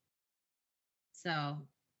 So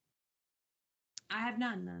I have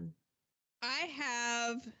none then. I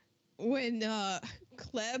have when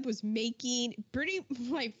Klebb was making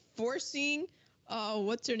forcing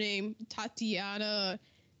what's her name, Tatiana,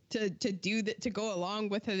 to go along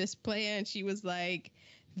with her this plan. She was like,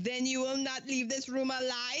 "Then you will not leave this room alive."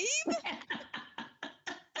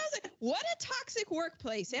 I was like, "What a toxic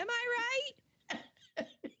workplace! Am I right?"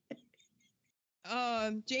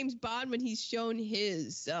 James Bond, when he's shown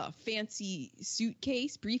his fancy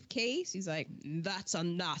briefcase, he's like, "That's a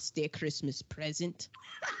nasty Christmas present."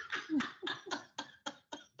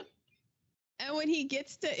 And when he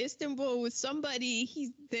gets to Istanbul with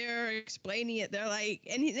somebody, they're explaining it. They're like,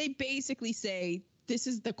 they basically say, this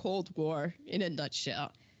is the Cold War in a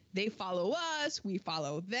nutshell. They follow us, we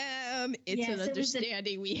follow them. It's an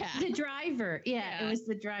understanding we have. The driver. Yeah, it was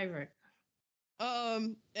the driver.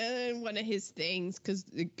 And then one of his things, because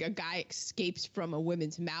a guy escapes from a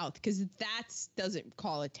woman's mouth, because that doesn't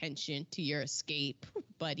call attention to your escape,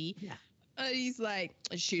 buddy. Yeah. He's like,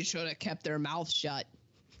 she should have kept her mouth shut.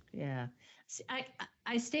 Yeah. See,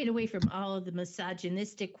 I stayed away from all of the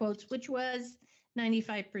misogynistic quotes, which was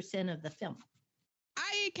 95% of the film.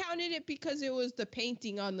 I counted it because it was the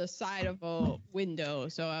painting on the side of a window.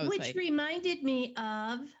 So I was which reminded me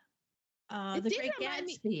of The Great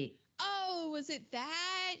Gatsby. Oh, was it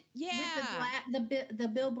that? Yeah. With the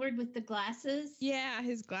billboard with the glasses. Yeah,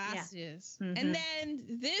 his glasses. Yeah. Mm-hmm. And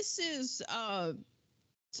then this is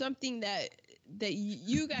something that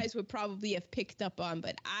you guys would probably have picked up on,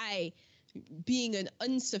 but I, being an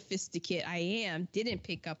unsophisticate I am, didn't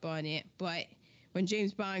pick up on it. But when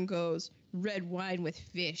James Bond goes, red wine with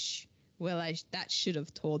fish, well, that should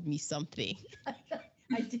have told me something.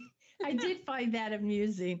 I did find that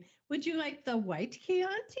amusing. Would you like the white Chianti?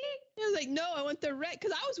 I was like, no, I want the red.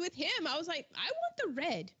 Because I was with him. I was like, I want the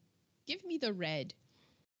red. Give me the red.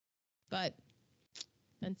 But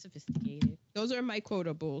unsophisticated. Those are my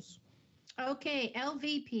quotables. Okay,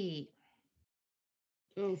 LVP.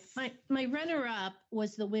 Oof. My runner-up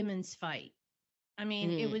was the women's fight. I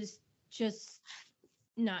mean, it was just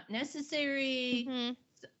not necessary.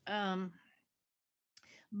 Mm-hmm.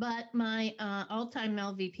 But my all-time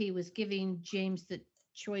LVP was giving James the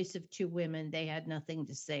choice of two women. They had nothing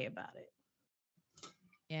to say about it.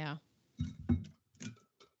 Yeah.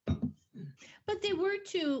 But they were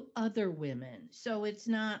two other women. So it's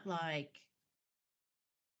not like,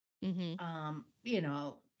 who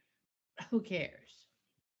cares?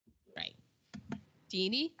 Right.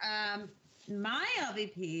 Jeannie? My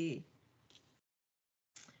LVP,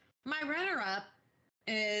 my runner-up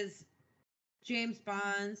is James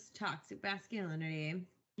Bond's toxic masculinity,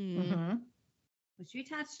 which we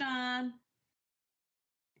touched on.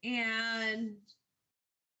 And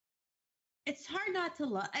it's hard not to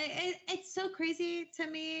love. It's so crazy to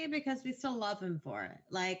me because we still love him for it.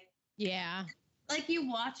 Like, yeah. Like you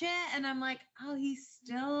watch it and I'm like, oh, he's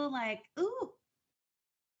still like, ooh.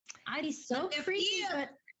 He's so freaky, but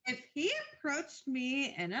if he approached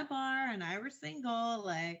me in a bar and I were single,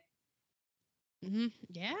 like,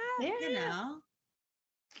 yeah, you know.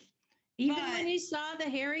 Even when he saw the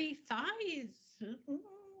hairy thighs.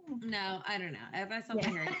 No, I don't know. If I saw the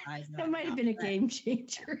hairy thighs, that might have been a game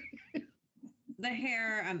changer. The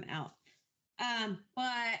hair, I'm out.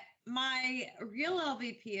 But my real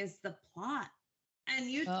LVP is the plot. And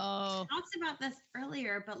you talked about this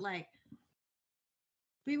earlier, but like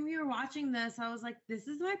when we were watching this, I was like, this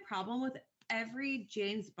is my problem with every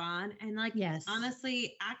James Bond and like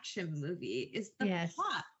honestly action movie is the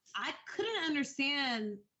plot. I couldn't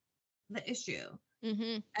understand the issue.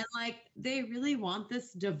 And like they really want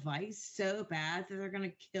this device so bad that they're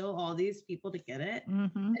gonna kill all these people to get it.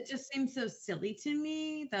 It just seems so silly to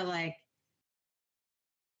me that like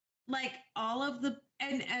all of the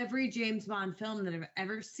and every James Bond film that I've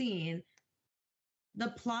ever seen, the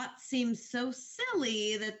plot seems so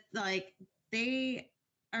silly that like they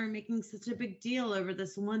are making such a big deal over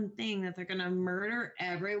this one thing that they're gonna murder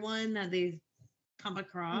everyone that they come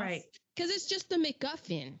across. Right. Because it's just the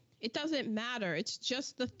MacGuffin. It doesn't matter. It's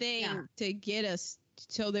just the thing to get us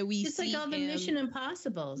so that we just see like all the Mission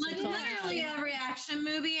Impossibles. Like literally every action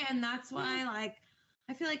movie. And that's why like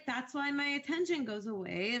I feel like that's why my attention goes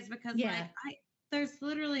away is because like there's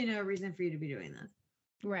literally no reason for you to be doing this.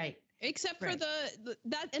 Right. Except for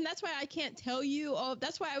that's why I can't tell you all.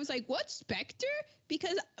 That's why I was like, what, Spectre?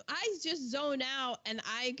 Because I just zone out and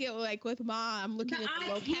I get like with Mom, I'm looking at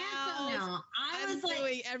the locales. I was like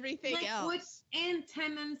doing everything else. In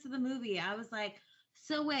 10 minutes of the movie, I was like,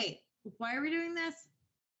 so wait, why are we doing this?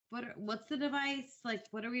 What's the device? Like,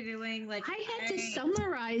 what are we doing? Like, I had to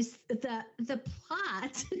summarize the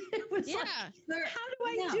plot. It was like, how do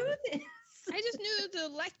I do this? I just knew the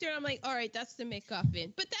lectern. I'm like, all right, that's the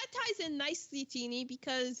MacGuffin. But that ties in nicely, Teeny,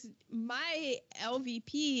 because my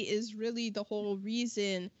LVP is really the whole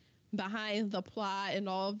reason behind the plot and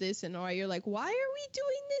all of this and all. You're like, why are we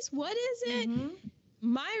doing this? What is it? Mhm.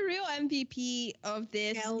 My real MVP of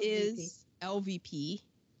this LVP. is LVP.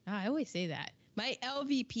 I always say that. My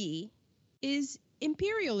LVP is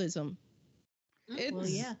imperialism. It's, Well,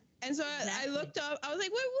 yeah. And so I Exactly. looked up, I was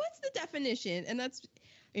like, what's the definition? And that's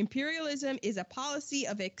imperialism is a policy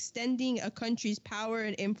of extending a country's power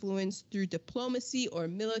and influence through diplomacy or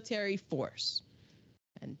military force.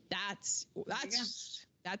 And that's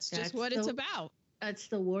just what it's about. That's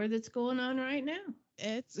the war that's going on right now.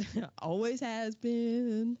 It's always has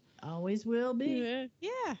been. Always will be.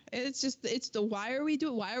 Yeah. It's the why are we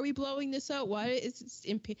blowing this up?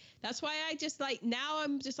 That's why I just like now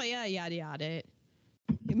I'm just like yada yada.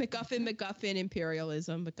 MacGuffin,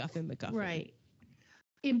 imperialism, MacGuffin. Right.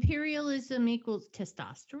 Imperialism equals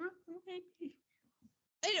testosterone. Maybe.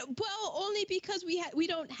 Well, only because we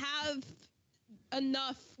don't have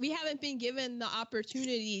enough. We haven't been given the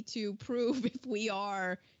opportunity to prove if we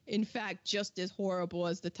are in fact just as horrible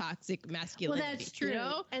as the toxic masculinity. Well, that's true. You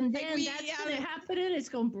know? And then that's going to happen and it's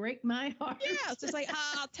going to break my heart. Yeah, it's just like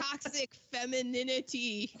toxic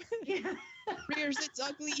femininity Yeah. rears its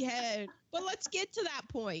ugly head. But let's get to that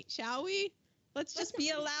point, shall we? Let's just be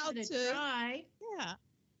allowed to try. Yeah.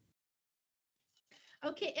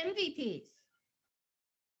 Okay, MVPs.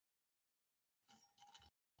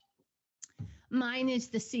 Mine is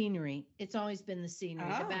the scenery. It's always been the scenery,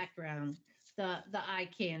 the background, the eye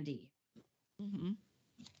candy. Mm-hmm.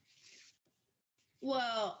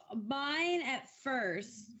 Well, mine at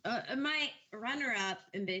first, my runner-up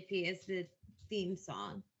MVP is the theme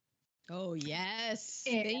song. Oh yes,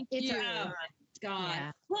 Thank you. Oh my God.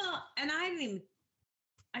 Yeah. Well, and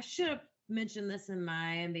I should have mentioned this in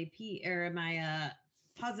my MVP or my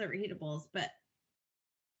positive readables, but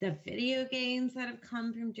the video games that have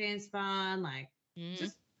come from James Bond, like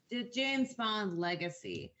just the James Bond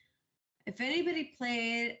legacy. If anybody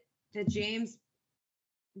played the James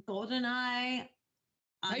GoldenEye,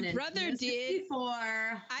 my brother did.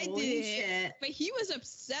 I did, shit. but he was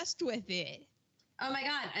obsessed with it. Oh my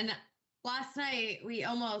God. And last night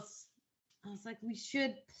I was like, we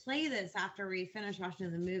should play this after we finish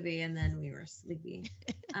watching the movie, and then we were sleepy.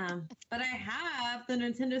 But I have the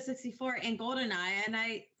Nintendo 64 and GoldenEye, and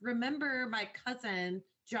I remember my cousin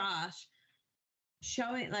Josh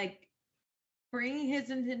bringing his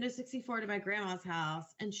Nintendo 64 to my grandma's house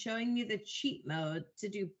and showing me the cheat mode to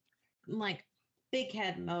do like big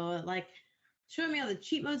head mode, like showing me all the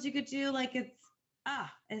cheat modes you could do. Like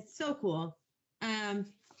it's so cool.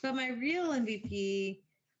 But my real MVP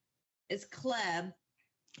is Kleb.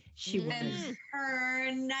 She was. And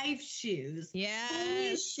her knife shoes. Yeah.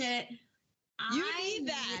 Holy shit. You need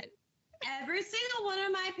that. Every single one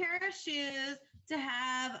of my pair of shoes to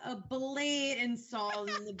have a blade installed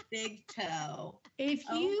in the big toe. If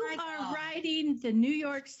Oh you my are God. riding the New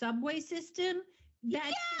York subway system,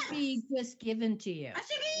 that should be just given to you. That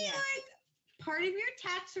should be like part of your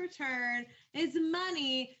tax return is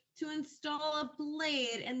money to install a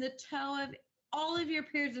blade in the toe of all of your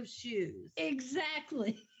pairs of shoes.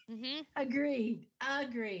 Exactly. Mm-hmm. Agreed. Are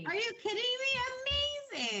you kidding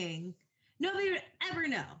me? Amazing. Nobody would ever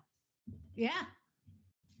know. Yeah.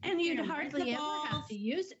 And you'd Yeah, hardly the ever have balls. to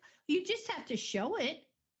use it. You just have to show it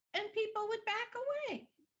and people would back away.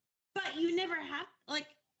 But you never have,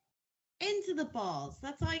 into the balls.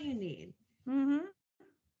 That's all you need. Mm-hmm.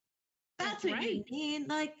 That's That's what right. you need.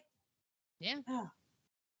 Yeah. Oh.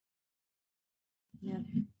 Yeah.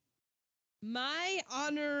 My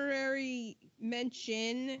honorary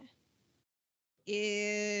mention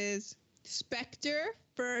is Spectre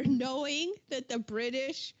for knowing that the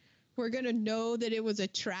British were going to know that it was a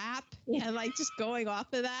trap and just going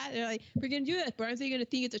off of that. They're like, we're going to do this, but aren't they going to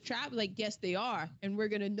think it's a trap? Like, yes, they are. And we're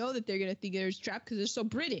going to know that they're going to think it's a trap because they're so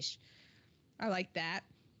British. I like that.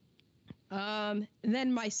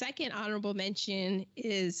 Then my second honorable mention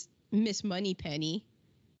is Miss Moneypenny.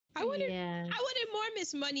 I wanted more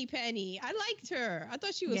Miss Moneypenny. I liked her. I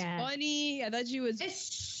thought she was funny. I thought she was.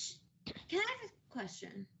 Can I have a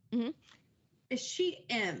question? Mhm. Is she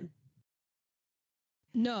M?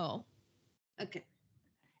 No. Okay.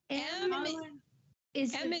 M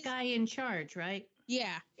is M the is- guy in charge, right?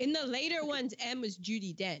 Yeah. In the later ones, M was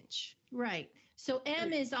Judi Dench. Right. So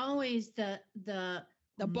M is always the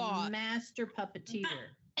boss. master puppeteer.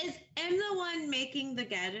 Is M the one making the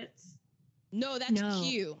gadgets? No, that's No.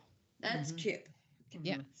 Q. That's Mhm. cute.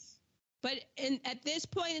 Yes. But at this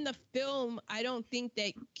point in the film, I don't think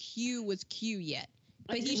that Q was Q yet.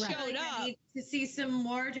 But he Right. showed I up. need to see some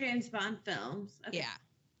more James Bond films. Okay. Yeah.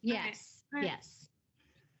 Yes. All right. Yes.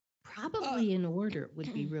 Probably in order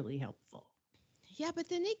would be really helpful. Yeah, but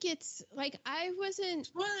then it gets like I wasn't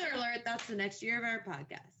Spoiler alert, that's the next year of our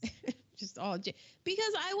podcast. just all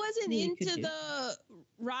because I wasn't You could into do. the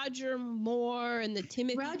Roger Moore and the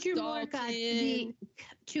Timothy Roger Moore got to Dalton. be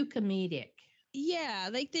too comedic. Yeah,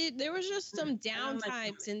 like there was just some I don't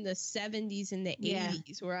like downtimes in the 70s and the Yeah.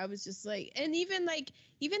 80s where I was just like, and even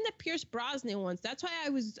the Pierce Brosnan ones. That's why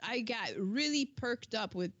I got really perked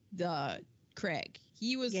up with the Craig.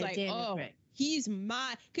 He was Yeah, like, Daniel oh, Craig. he's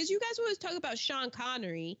my, because you guys always talk about Sean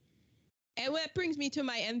Connery, and what brings me to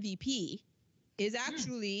my MVP is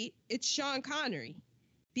actually it's Sean Connery,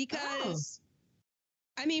 because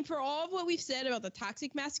I mean, for all of what we've said about the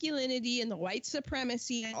toxic masculinity and the white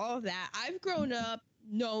supremacy and all of that, I've grown up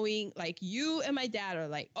knowing, like, you and my dad are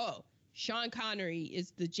like, oh, Sean Connery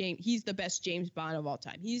is he's the best James Bond of all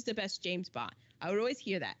time. He's the best James Bond. I would always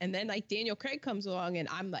hear that. And then, like, Daniel Craig comes along and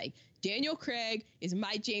I'm like, Daniel Craig is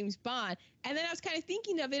my James Bond. And then I was kind of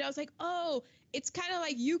thinking of it. I was like, oh, it's kind of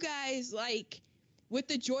like you guys, like, with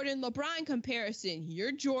the Jordan LeBron comparison,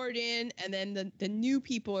 you're Jordan, and then the new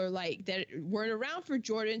people are like that weren't around for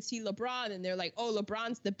Jordan see LeBron, and they're like, oh,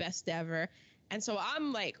 LeBron's the best ever. And so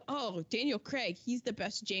I'm like, oh, Daniel Craig, he's the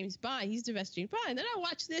best James Bond. He's the best James Bond. And then I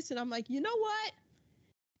watch this and I'm like, you know what?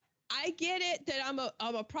 I get it that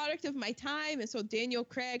I'm a product of my time. And so Daniel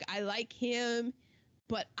Craig, I like him.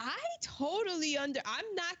 But I totally I'm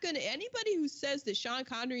not going to, anybody who says that Sean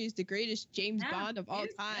Connery is the greatest James Bond of all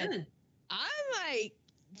time, Good. I'm like,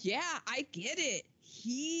 yeah, I get it.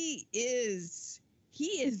 He is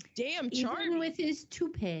damn charming. Even with his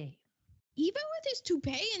toupee. Even with his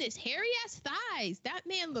toupee and his hairy ass thighs, that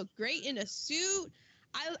man looked great in a suit.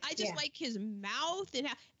 I just Yeah. like his mouth and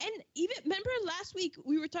even remember last week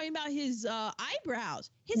we were talking about his eyebrows.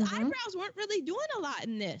 His Mhm. eyebrows weren't really doing a lot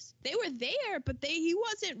in this. They were there, but he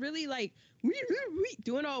wasn't really like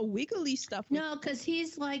doing all wiggly stuff. No, because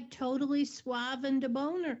he's like totally suave and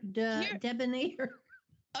Here- debonair.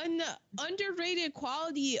 An underrated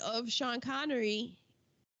quality of Sean Connery,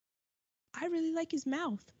 I really like his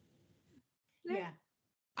mouth. Yeah.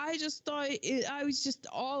 I just thought I was just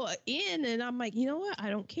all in, and I'm like, you know what? I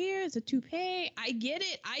don't care. It's a toupee. I get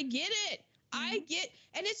it.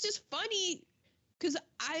 And it's just funny because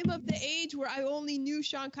I'm of the age where I only knew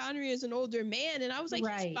Sean Connery as an older man, and I was like,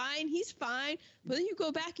 Right. he's fine. But then you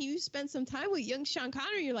go back and you spend some time with young Sean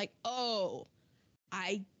Connery, you're like, oh,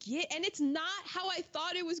 I get, and it's not how I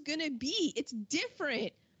thought it was gonna be. It's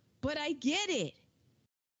different, but I get it.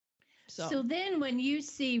 So then when you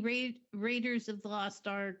see Raiders of the Lost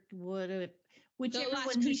Ark, The whichever Last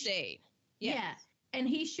one Crusade. yeah, and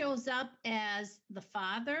he shows up as the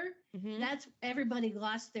father, Mhm. that's everybody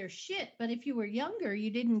lost their shit. But if you were younger, you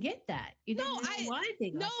didn't get that. You didn't know why they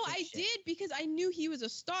No, lost their I shit. did because I knew he was a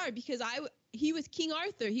star because he was King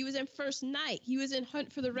Arthur. He was in First Knight. He was in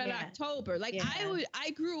Hunt for the Red Yeah. October. Like Yeah. I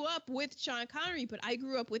grew up with Sean Connery, but I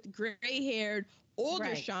grew up with gray-haired older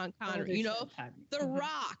Right. Sean Connery. Older You know, Sean Connery. The Mhm.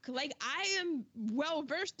 Rock. Like I am well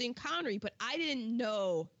versed in Connery, but I didn't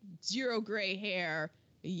know zero gray hair,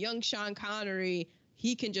 young Sean Connery.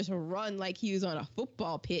 He can just run like he was on a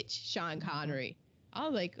football pitch, Sean Connery. I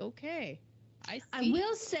was like, okay. I I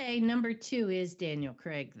will say number 2 is Daniel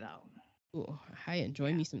Craig, though. Ooh, I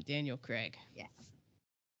enjoy me some Daniel Craig.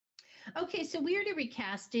 Okay, so we're to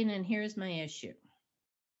recasting, and here's my issue.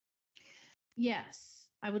 Yes,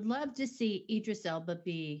 I would love to see Idris Elba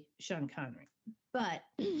be Sean Connery, but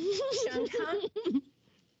Sean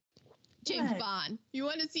James What? Bond. You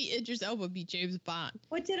want to see Idris Elba be James Bond.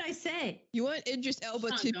 what did I say? You want Idris Elba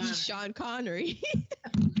Sean to be Connery. Sean Connery.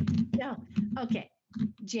 No, okay,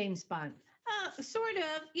 James Bond, sort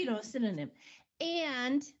of, synonym.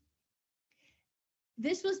 And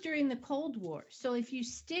this was during the Cold War, so if you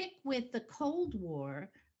stick with the Cold War,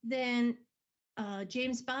 then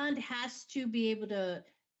James Bond has to be able to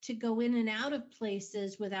go in and out of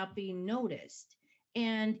places without being noticed.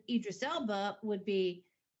 And Idris Elba would be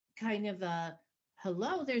kind of a,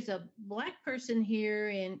 hello, there's a black person here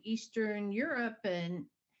in Eastern Europe, and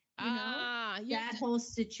that whole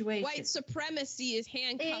situation. White supremacy is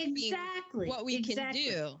handcuffing Exactly. what we exactly.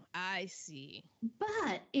 can do. I see.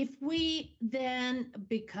 But if we then,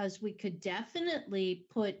 because we could definitely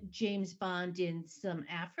put James Bond in some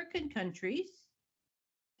African countries,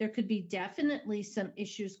 there could be definitely some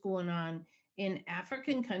issues going on in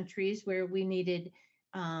African countries where we needed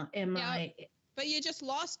MI. But you just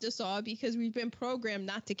lost us all because we've been programmed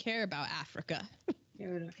not to care about Africa.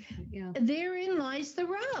 Yeah. Therein lies the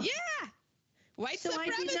rub. Yeah. White So I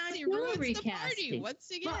did not supremacy do a ruins the party recasting. once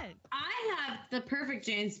again. Well, I have the perfect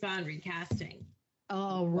James Bond recasting.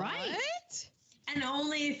 All right. What? And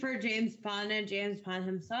only for James Bond and James Bond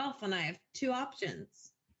himself. And I have 2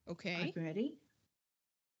 options. Okay. Ready?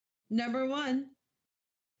 Number 1,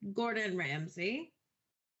 Gordon Ramsay.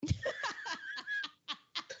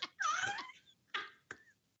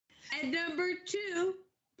 And number 2,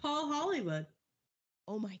 Paul Hollywood.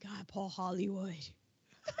 Oh my God, Paul Hollywood.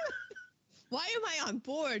 Why am I on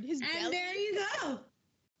board? His And belly. there you go.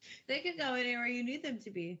 They could go anywhere you need them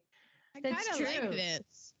to be. I That's kind of like true.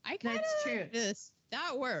 this. I kind of That's true. like this.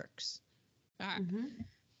 That works. All right.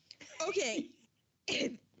 Mm-hmm. Okay.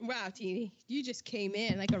 Wow, Teeny, you just came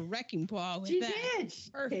in like a wrecking ball with She that. did.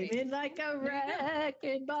 Perfect. Came in like a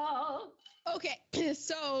wrecking ball. Okay,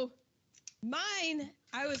 so mine,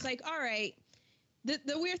 I was like, all right. The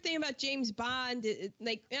weird thing about James Bond,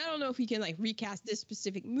 like, I don't know if we can like recast this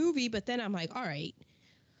specific movie, but then I'm like, all right,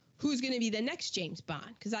 who's going to be the next James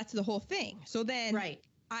Bond? Because that's the whole thing. So then Right.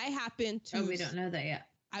 I happened to. Oh, we don't know that yet.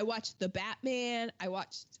 I watched The Batman. I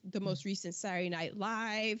watched the most recent Saturday Night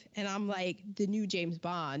Live, and I'm like, the new James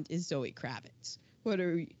Bond is Zoe Kravitz. What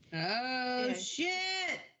are we? Oh, Yeah.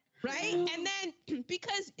 shit. Right? And then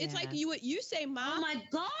because it's like what you say, Mom. Oh, my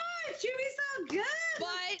God. She'd be so good.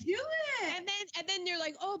 But Do it. and then you're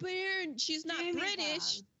like, oh, but Aaron, she's not Jamie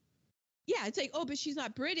British. Bond. Yeah, it's like, oh, but she's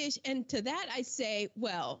not British. And to that I say,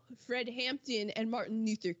 well, Fred Hampton and Martin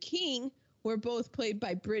Luther King were both played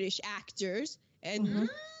by British actors. And Mhm.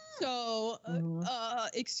 so,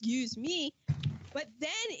 excuse me. But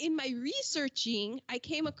then in my researching, I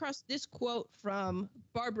came across this quote from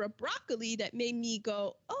Barbara Broccoli that made me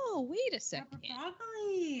go, oh, wait a second.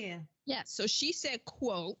 Broccoli. Yeah, so she said,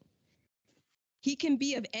 quote, he can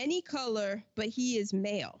be of any color, but he is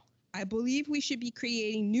male. I believe we should be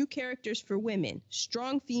creating new characters for women,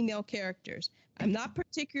 strong female characters. I'm not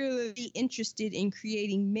particularly interested in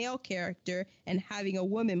creating male character and having a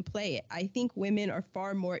woman play it. I think women are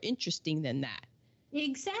far more interesting than that. So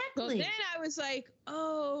Exactly. then I was like,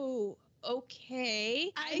 oh, okay.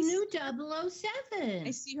 I knew 007.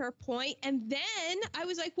 I see her point. And then I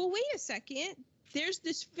was like, well, wait a second. There's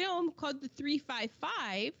this film called The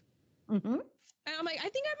 355. Mm-hmm. And I'm like, I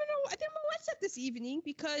think I'm gonna watch that this evening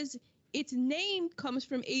because its name comes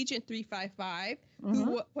from Agent 355,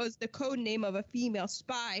 who was the code name of a female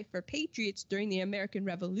spy for patriots during the American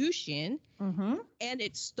Revolution. Mm-hmm. And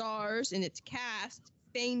it stars in its cast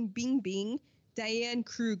Thane Bingbing, Diane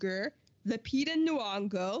Kruger, Lupita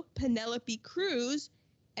Nyong'o, Penelope Cruz,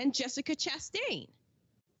 and Jessica Chastain.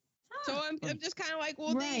 So I'm just kind of like,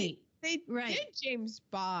 well, Right. they Right. did James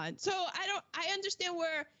Bond. So I understand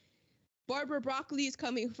where Barbara Broccoli is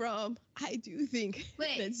coming from. I do think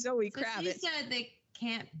Wait, that Zoe So Kravitz. she said they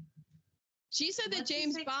can't. She said that What's the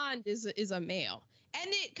James thing? Bond is a male, and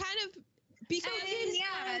it kind of because And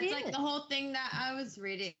yeah, it it's like is. the whole thing that I was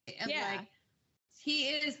reading. Of Yeah. Like, he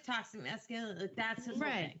is toxic masculine. Like, that's his whole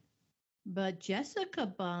Right. thing. But Jessica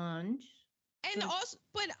Bond. and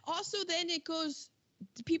also then it goes.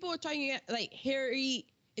 People are talking like Harry.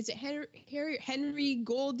 Is it Henry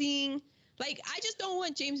Golding? Like, I just don't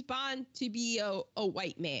want James Bond to be a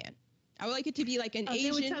white man. I would like it to be like an Oh, they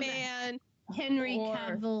were Asian talking about man. Henry Or-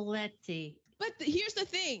 Cavill. But here's the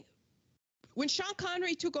thing. When Sean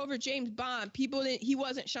Connery took over James Bond, he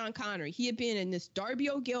wasn't Sean Connery. He had been in this Darby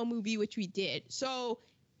O'Gill movie, which we did. So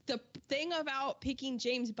the thing about picking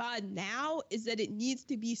James Bond now is that it needs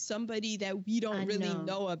to be somebody that we don't really Unknown.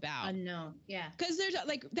 know about. Unknown. Yeah. Because there's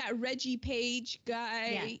like that Reggie Page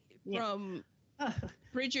guy Yeah. from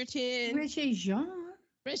Bridgerton. Richard Jean.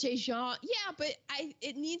 Regé Jean. Yeah, but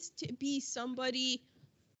it needs to be somebody.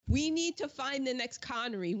 We need to find the next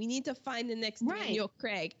Connery. We need to find the next Right. Daniel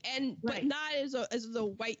Craig, but Right. not as a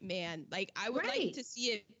white man. Like, I would like Right. to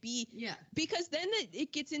see it be, Yeah. because then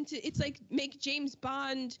it gets into, it's like make James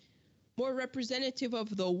Bond more representative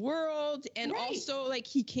of the world, and Right. also like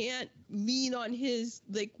he can't lean on his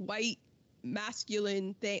like white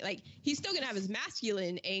masculine thing. Like, he's still gonna have his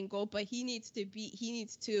masculine angle, but he needs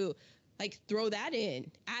to like throw that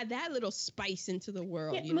in, add that little spice into the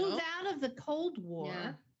world. Yeah, you move know, out of the Cold War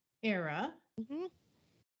Yeah. era. Mhm.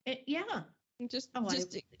 Yeah. And just Oh,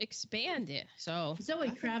 expand it. So Zoe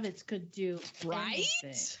Kravitz could do Right?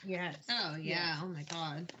 anything. Yes. Oh, yeah. Oh, my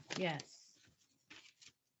God. Yes.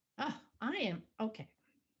 Oh, I am okay.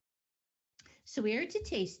 So we are to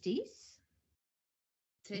Tasties.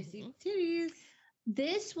 Tasty Mhm. titties.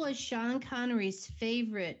 This was Sean Connery's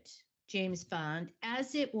favorite James Bond,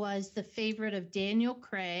 as it was the favorite of Daniel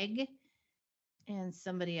Craig and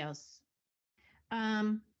somebody else.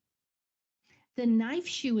 The knife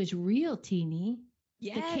shoe is real, Teeny.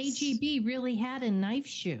 yes. The KGB really had a knife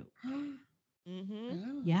shoe. Mm-hmm.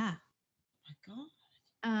 Oh, Yeah. my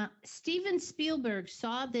God. Steven Spielberg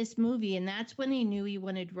saw this movie, and that's when he knew he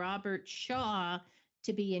wanted Robert Shaw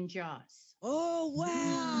to be in Jaws. Oh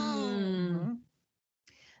wow. Mm.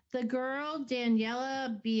 The girl,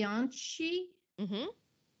 Daniela Bianchi, Mm-hmm.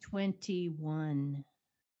 21.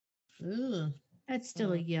 Ooh. That's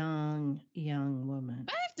still a young woman.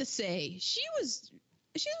 I have to say, she's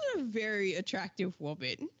a very attractive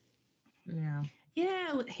woman. Yeah.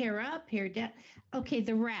 Yeah, with hair up, hair down. Okay,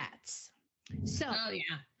 the rats. So Oh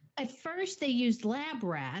yeah. at first they used lab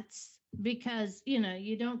rats because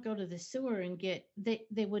you don't go to the sewer and get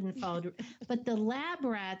they wouldn't follow. But the lab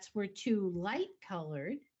rats were too light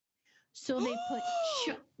colored, so they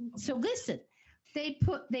put. So listen,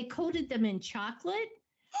 they coated them in chocolate,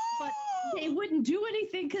 but they wouldn't do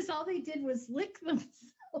anything because all they did was lick themselves.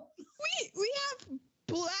 We have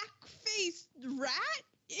black faced rat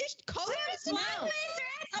ish color as well.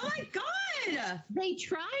 Oh my god. They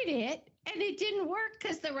tried it and it didn't work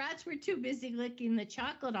because the rats were too busy licking the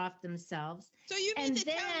chocolate off themselves. So you mean And to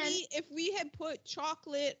tell then- me if we had put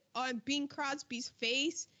chocolate on Bing Crosby's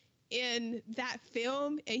face in that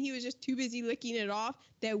film and he was just too busy licking it off,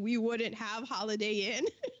 that we wouldn't have Holiday Inn?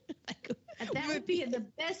 Like, That would be the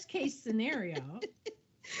best case scenario.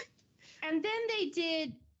 And then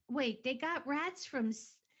they got rats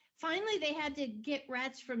finally they had to get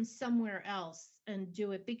rats from somewhere else and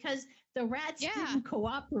do it because the rats didn't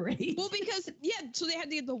cooperate. well, because so they had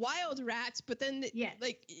to get the wild rats, but then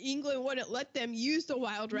like England wouldn't let them use the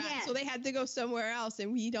wild rats, so they had to go somewhere else,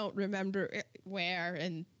 and we don't remember where,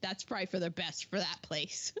 and that's probably for the best for that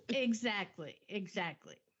place. Exactly.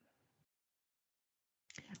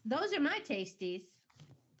 Those are my tasties.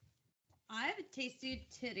 I have a tasty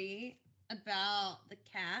titty about the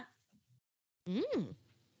cat.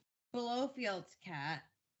 Blowfield's cat.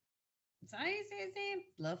 Is that how you say his name?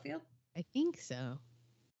 Blowfield? I think so.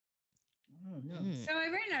 Oh no. So I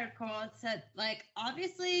read an article. It said, like,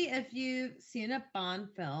 obviously, if you've seen a Bond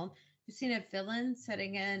film, you've seen a villain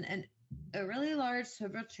sitting in a really large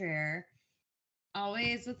swivel chair,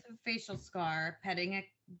 always with a facial scar, petting a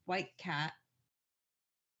white cat.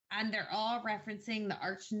 And they're all referencing the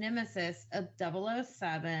arch nemesis of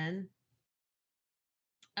 007.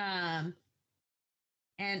 And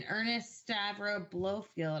Ernest Stavro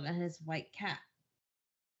Blowfield and his white cat.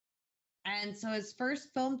 And so his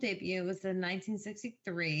first film debut was in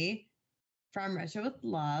 1963, From Russia with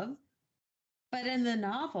Love. But in the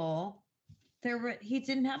novel, he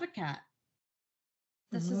didn't have a cat.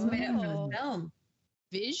 This was made up for the film.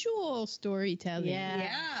 Visual storytelling.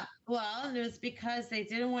 Yeah. Well, and it was because they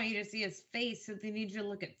didn't want you to see his face, so they needed you to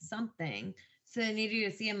look at something. So they needed you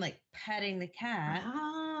to see him like petting the cat.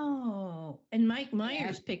 Oh, and Mike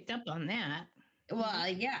Myers picked up on that. Well,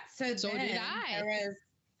 yeah. So did I.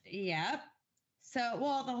 So,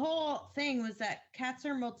 the whole thing was that cats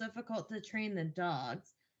are more difficult to train than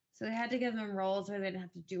dogs. So they had to give them roles where they didn't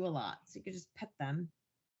have to do a lot. So you could just pet them.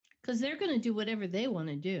 Because they're going to do whatever they want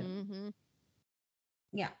to do. Mm-hmm.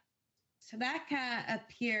 Yeah. So that cat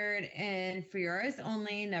appeared in For Your Eyes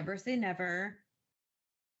Only, Never Say Never,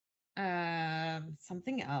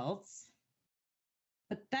 something else.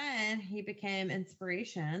 But then he became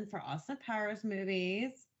inspiration for Austin Powers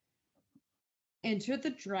movies. Enter the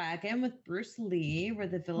Dragon with Bruce Lee, where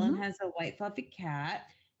the villain has a white fluffy cat.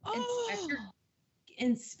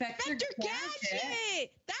 Inspector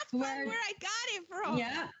Gadget. That's where I got it from.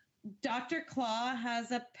 Yeah. Dr. Claw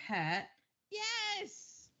has a pet.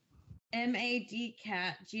 Yes. MAD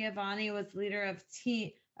Cat. Giovanni was leader of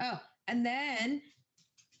Team. Oh, and then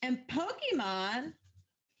in Pokemon,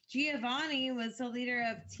 Giovanni was the leader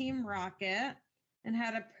of Team Rocket and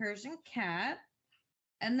had a Persian cat.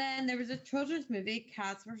 And then there was a children's movie,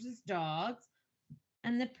 Cats versus Dogs.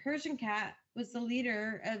 And the Persian cat was the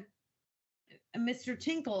leader of Mr.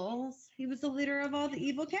 Tinkles. He was the leader of all the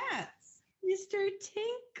evil cats. Mr.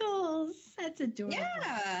 Tinkles. That's adorable.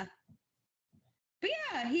 Yeah. But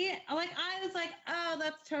yeah, I was like, oh,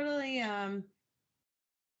 that's totally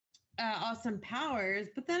Austin Powers.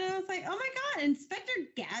 But then I was like, oh my God, Inspector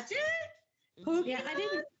Gadget?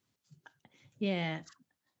 Pokemon?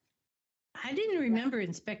 I didn't remember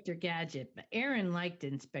Inspector Gadget, but Aaron liked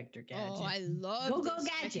Inspector Gadget. Oh, I loved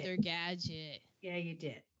Inspector Gadget. Yeah, you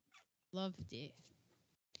did. Loved it.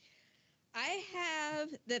 I have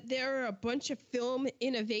that there are a bunch of film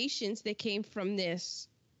innovations that came from this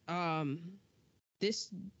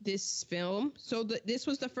this film. So this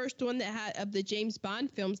was the first one that had of the James Bond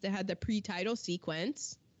films that had the pre-title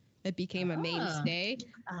sequence that became a mainstay.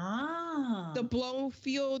 The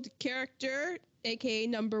Blowfield character, aka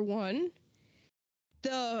number 1.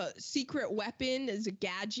 The secret weapon is a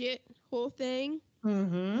gadget whole thing.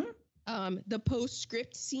 Mm-hmm. The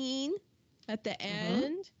postscript scene at the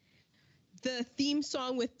end. the theme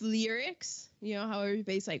song with lyrics. You know how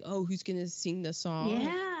everybody's like, "Oh, who's gonna sing the song?"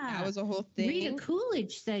 Yeah. That was a whole thing. Rita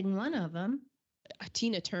Coolidge sang one of them.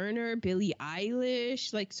 Tina Turner, Billie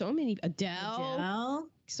Eilish, like so many, Adele,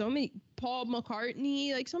 so many, Paul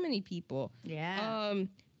McCartney, like so many people. Yeah.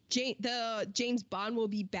 The James Bond will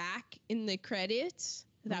be back in the credits.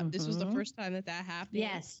 This was the first time that happened.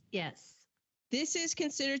 Yes. This is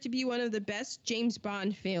considered to be one of the best James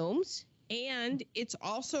Bond films, and it's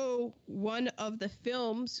also one of the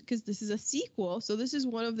films, because this is a sequel, so this is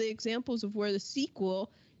one of the examples of where the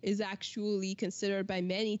sequel is actually considered by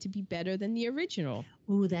many to be better than the original.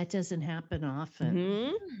 Ooh, that doesn't happen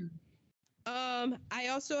often. I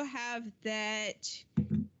also have that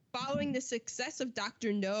following the success of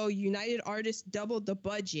Dr. No, United Artists doubled the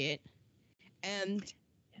budget, and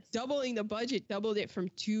doubling the budget doubled it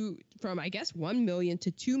from I guess 1 million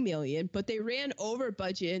to 2 million, but they ran over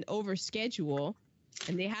budget and over schedule,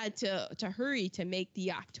 and they had to hurry to make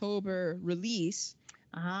the October release.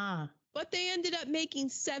 But they ended up making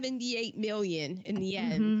 78 million in the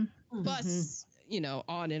end. Plus,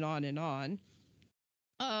 on and on and on.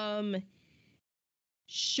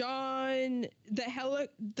 Sean,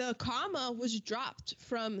 the comma was dropped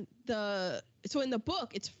from so in the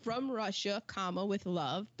book it's from Russia, comma, with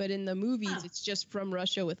love, but in the movies it's just from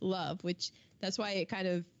Russia with love, which that's why it kind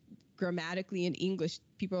of grammatically in English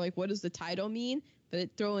people are like, what does the title mean?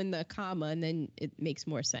 But throw in the comma and then it makes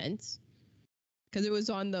more sense. Because it was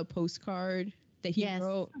on the postcard that he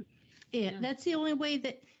wrote. Yeah, that's the only way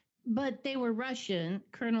but they were Russian,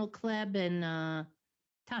 Colonel Kleb and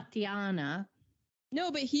Tatiana. No,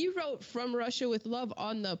 but he wrote "From Russia with Love"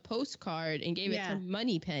 on the postcard and gave it to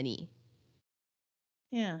Moneypenny.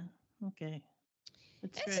 Yeah. Okay.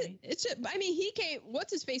 That's right.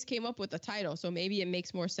 What's his face came up with the title, so maybe it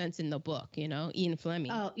makes more sense in the book. Ian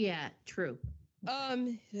Fleming. Oh yeah, true.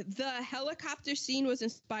 The helicopter scene was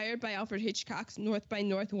inspired by Alfred Hitchcock's North by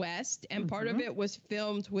Northwest, and part of it was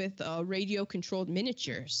filmed with radio-controlled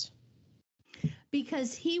miniatures.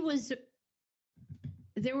 Because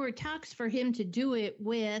there were talks for him to do it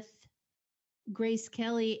with Grace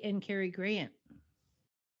Kelly and Cary Grant.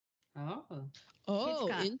 Oh,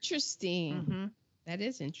 Hitchcock. Interesting. That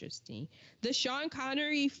is interesting. The Sean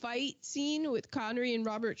Connery fight scene with Connery and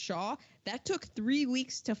Robert Shaw, that took 3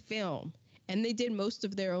 weeks to film. And they did most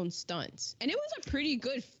of their own stunts. And it was a pretty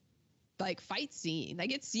good, fight scene.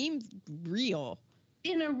 It seemed real.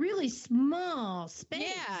 In a really small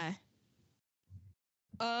space.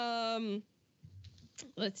 Yeah.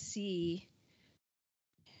 Let's see.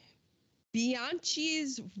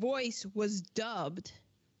 Bianchi's voice was dubbed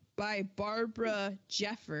by Barbara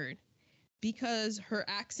Jefford because her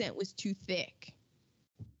accent was too thick.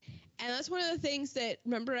 And that's one of the things that,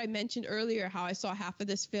 remember I mentioned earlier how I saw half of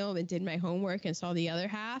this film and did my homework and saw the other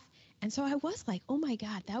half. And so I was like, oh my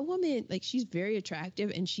God, that woman, she's very attractive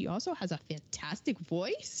and she also has a fantastic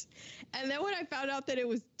voice. And then when I found out that it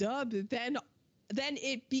was dubbed, then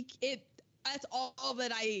that's all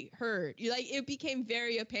that I heard. It became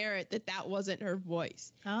very apparent that wasn't her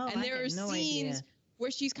voice. And there are scenes where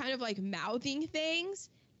she's kind of mouthing things.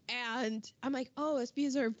 And I'm like, oh, it's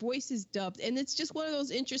because her voice is dubbed. And it's just one of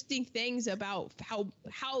those interesting things about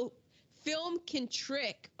how film can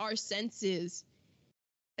trick our senses.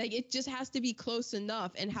 It just has to be close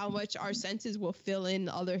enough, and how much our senses will fill in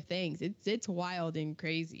other things. It's wild and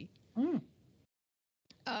crazy. In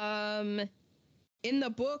the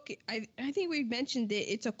book, I think we've mentioned it.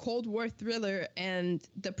 It's a Cold War thriller, and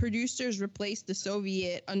the producers replaced the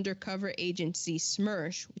Soviet undercover agency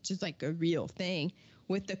SMERSH, which is a real thing,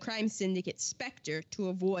 with the crime syndicate Spectre to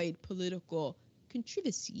avoid political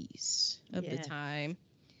controversies of the time.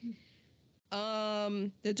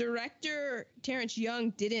 The director, Terrence Young,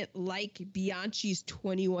 didn't like Bianchi's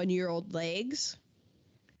 21-year-old legs.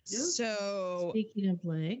 So, speaking of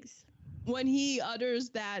legs, when he utters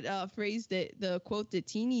that phrase, the quote that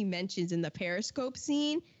Teeny mentions in the Periscope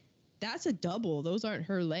scene, that's a double. Those aren't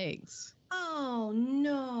her legs. Oh,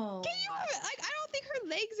 no. Can you, I don't think her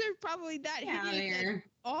legs are probably that hideous.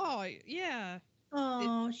 Oh, yeah.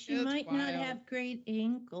 Oh, she might not have great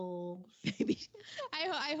ankles. Maybe.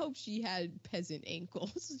 I hope she had peasant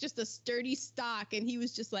ankles, just a sturdy stock. And he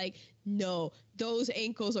was just like, no, those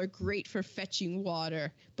ankles are great for fetching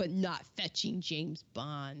water, but not fetching James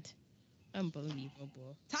Bond.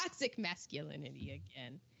 Unbelievable. Toxic masculinity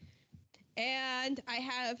again. And I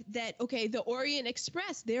have that, the Orient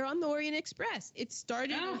Express. They're on the Orient Express. It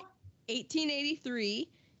started in 1883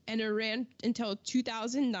 and it ran until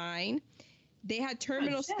 2009. They had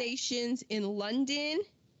terminal stations in London,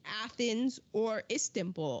 Athens, or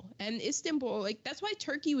Istanbul. And Istanbul, that's why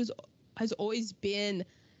Turkey has always been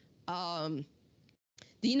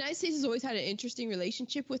The United States has always had an interesting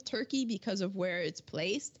relationship with Turkey because of where it's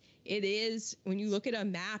placed. It is, when you look at a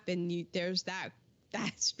map and there's that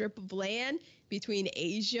strip of land between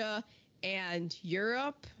Asia and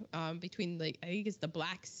Europe, between I think it's the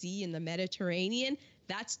Black Sea and the Mediterranean,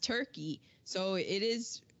 that's Turkey. So it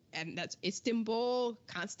is, and that's Istanbul,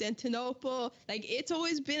 Constantinople. Like, it's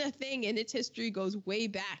always been a thing, and its history goes way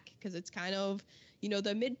back because it's kind of,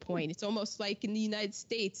 the midpoint. It's almost like in the United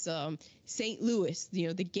States, St. Louis,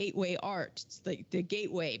 the gateway art. It's like the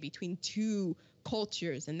gateway between two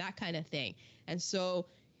cultures and that kind of thing. And so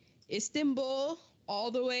Istanbul,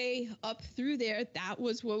 all the way up through there, that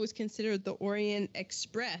was what was considered the Orient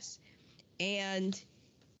Express. And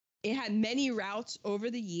it had many routes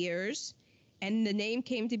over the years, and the name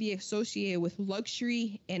came to be associated with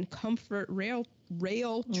luxury and comfort rail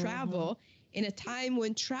travel in a time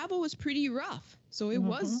when travel was pretty rough. So it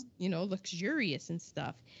was, luxurious and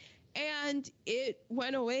stuff. And it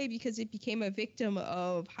went away because it became a victim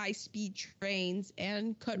of high-speed trains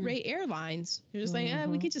and cut-rate airlines. They're just like,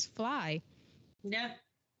 we could just fly. Yep.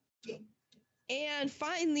 And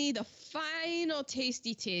finally, the final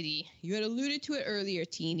tasty titty. You had alluded to it earlier,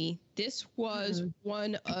 Teeny. This was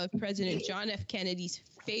one of President John F. Kennedy's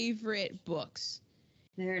favorite books.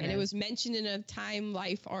 It was mentioned in a Time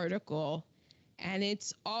Life article. And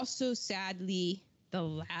it's also, sadly, the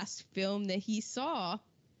last film that he saw.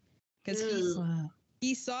 Because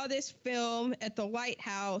he saw this film at the White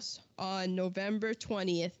House on November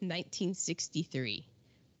 20th, 1963,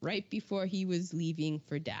 right before he was leaving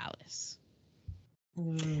for Dallas.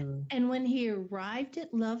 And when he arrived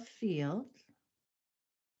at Love Field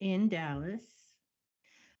in Dallas,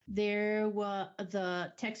 there were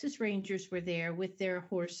the Texas Rangers were there with their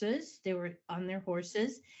horses. They were on their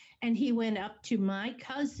horses. And he went up to my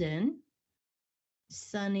cousin,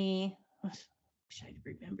 Sonny, I wish I'd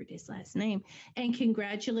remembered his last name, and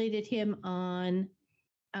congratulated him on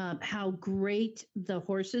how great the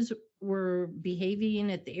horses were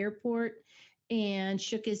behaving at the airport, and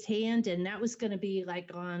shook his hand. And that was going to be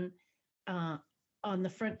like on the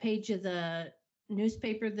front page of the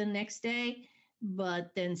newspaper the next day.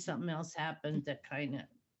 But then something else happened that kind of,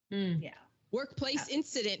 Workplace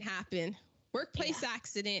incident happened. Workplace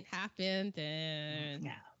accident happened. And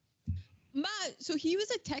so he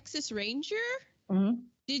was a Texas Ranger? Mm-hmm.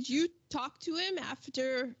 Did you talk to him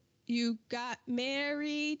after you got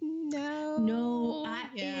married? No,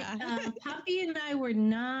 Poppy and I were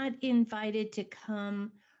not invited to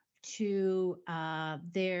come to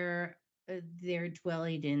their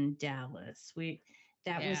dwelling in Dallas.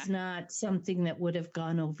 That was not something that would have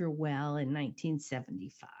gone over well in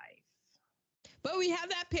 1975. But we have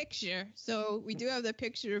that picture. So we do have the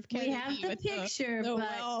picture of Kennedy. We have the picture, the but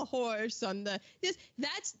well horse on the.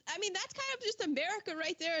 That's kind of just America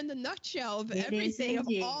right there in the nutshell of everything, of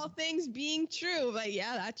all things being true. Like,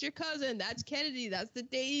 that's your cousin. That's Kennedy. That's the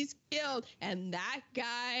day he's killed. And that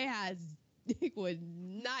guy would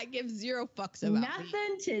not give zero fucks about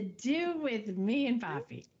nothing to do with me and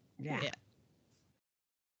Poppy. Yeah.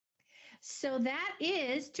 So that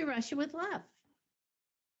is To Russia with Love.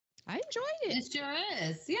 I enjoyed it. It sure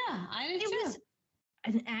is. Yeah, I did too. It was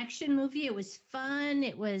an action movie. It was fun.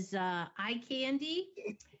 It was eye candy.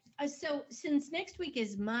 So since next week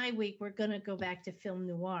is my week, we're going to go back to film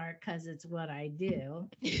noir because it's what I do.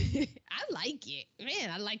 I like it.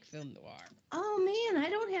 Man, I like film noir. Oh, man,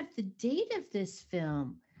 I don't have the date of this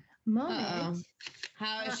film. Moment.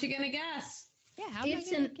 How is she going to guess? Yeah, how am I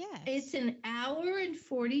going to guess? It's an hour and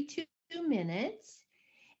 42 minutes.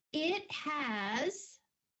 It has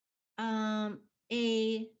a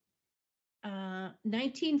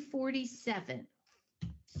 1947.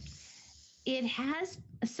 It has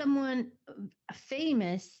someone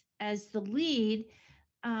famous as the lead,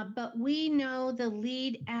 but we know the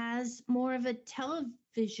lead as more of a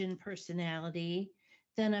television personality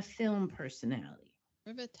than a film personality.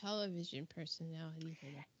 More of a television personality.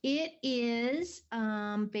 It is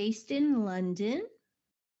based in London.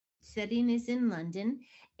 Setting is in London.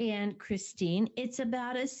 And Christine, it's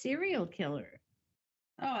about a serial killer.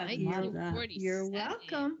 Oh, I love that. You're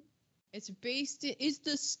welcome. It's based in, is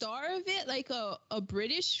the star of it like a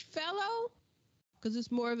British fellow? Because it's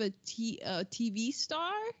more of a TV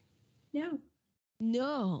star?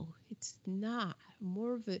 No, it's not.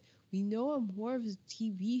 We know I'm more of a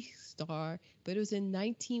TV star, but it was in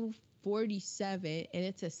 1947 and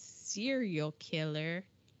it's a serial killer.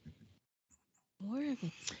 More of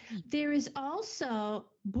a There is also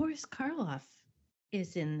Boris Karloff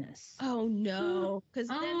is in this. Oh no!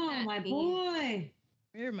 My boy.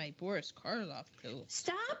 Where might Boris Karloff go?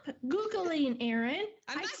 Stop Googling, Aaron.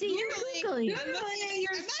 I'm not see Googling. Googling. You're I'm not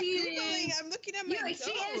cheating. Googling. I'm looking at my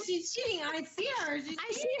notes. She's cheating. I see her. She's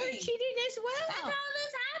I see her cheating as That's well. how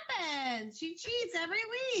this happens. She cheats every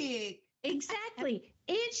week. Exactly.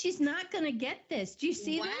 And she's not going to get this. Do you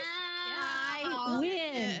see this? I win.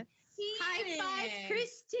 Yeah. High five,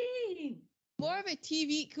 Christine. More of a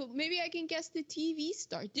TV. Maybe I can guess the TV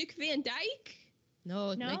star. Dick Van Dyke?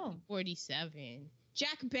 No, No. 1947.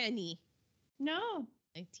 Jack Benny. No.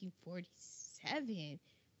 1947.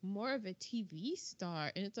 More of a TV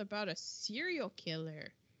star, and it's about a serial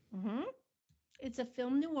killer Mm-hmm. It's a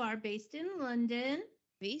film noir based in London.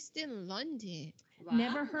 based in London.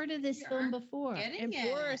 Never heard of this You film are before. And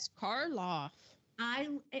Boris Karloff.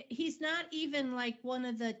 He's not even like one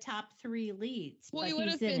of the top 3 leads. Well, but he would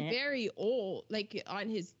he's have in been it. very old, like on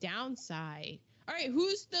his downside. All right,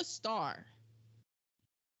 who's the star?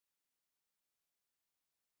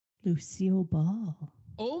 Lucille Ball.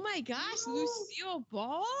 Oh my gosh, No. Lucille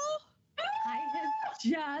Ball? I have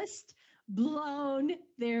just blown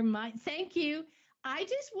their mind. Thank you. I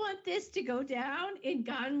just want this to go down in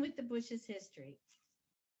Gone with the Bushes history.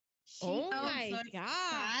 Oh Oh, my so god.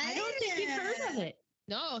 I don't think you've heard of it.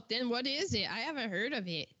 No, then what is it? I haven't heard of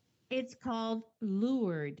it. It's called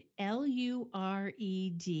Lured, Lured.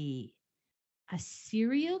 A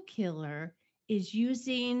serial killer is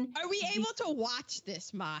using Are we able to watch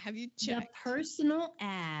this, Ma? Have you the checked? personal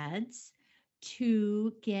ads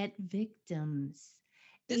to get victims.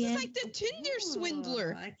 This is And- like the Tinder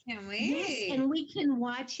swindler. I can't Yes, wait. and we can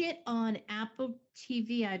watch it on Apple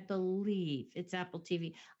TV, I believe. It's Apple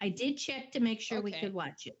TV. I did check to make sure we Okay. could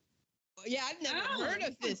watch it. Yeah, I've never Oh, heard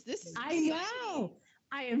of this. This is I know.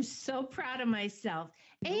 I am so proud of myself.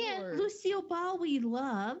 And Lord. Lucille Ball, we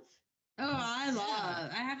love. Oh, I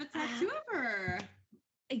love. I have a tattoo of her.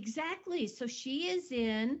 Exactly. So she is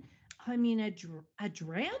in, a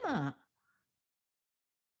drama.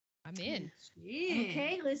 I'm in.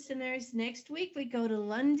 Okay, listeners, next week we go to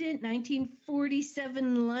London,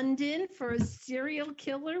 1947 London for a serial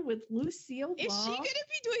killer with Lucille Ball. Is she going to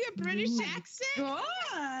be doing a British Ooh. accent?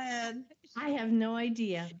 God. I have no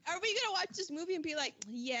idea. Are we going to watch this movie and be like,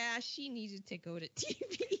 yeah, she needed to go to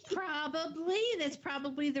TV? Probably. That's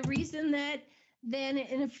probably the reason that then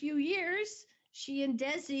in a few years, she and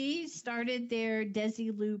Desi started their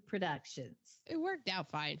Desi Lou Productions. It worked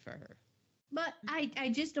out fine for her. But I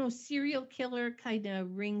just know serial killer kind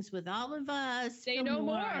of rings with all of us. Say Film no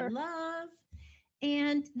noir I more. love.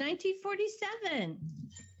 And 1947.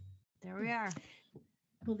 There we are.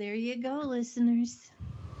 Well, there you go, listeners.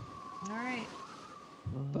 All right.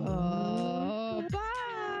 Bye.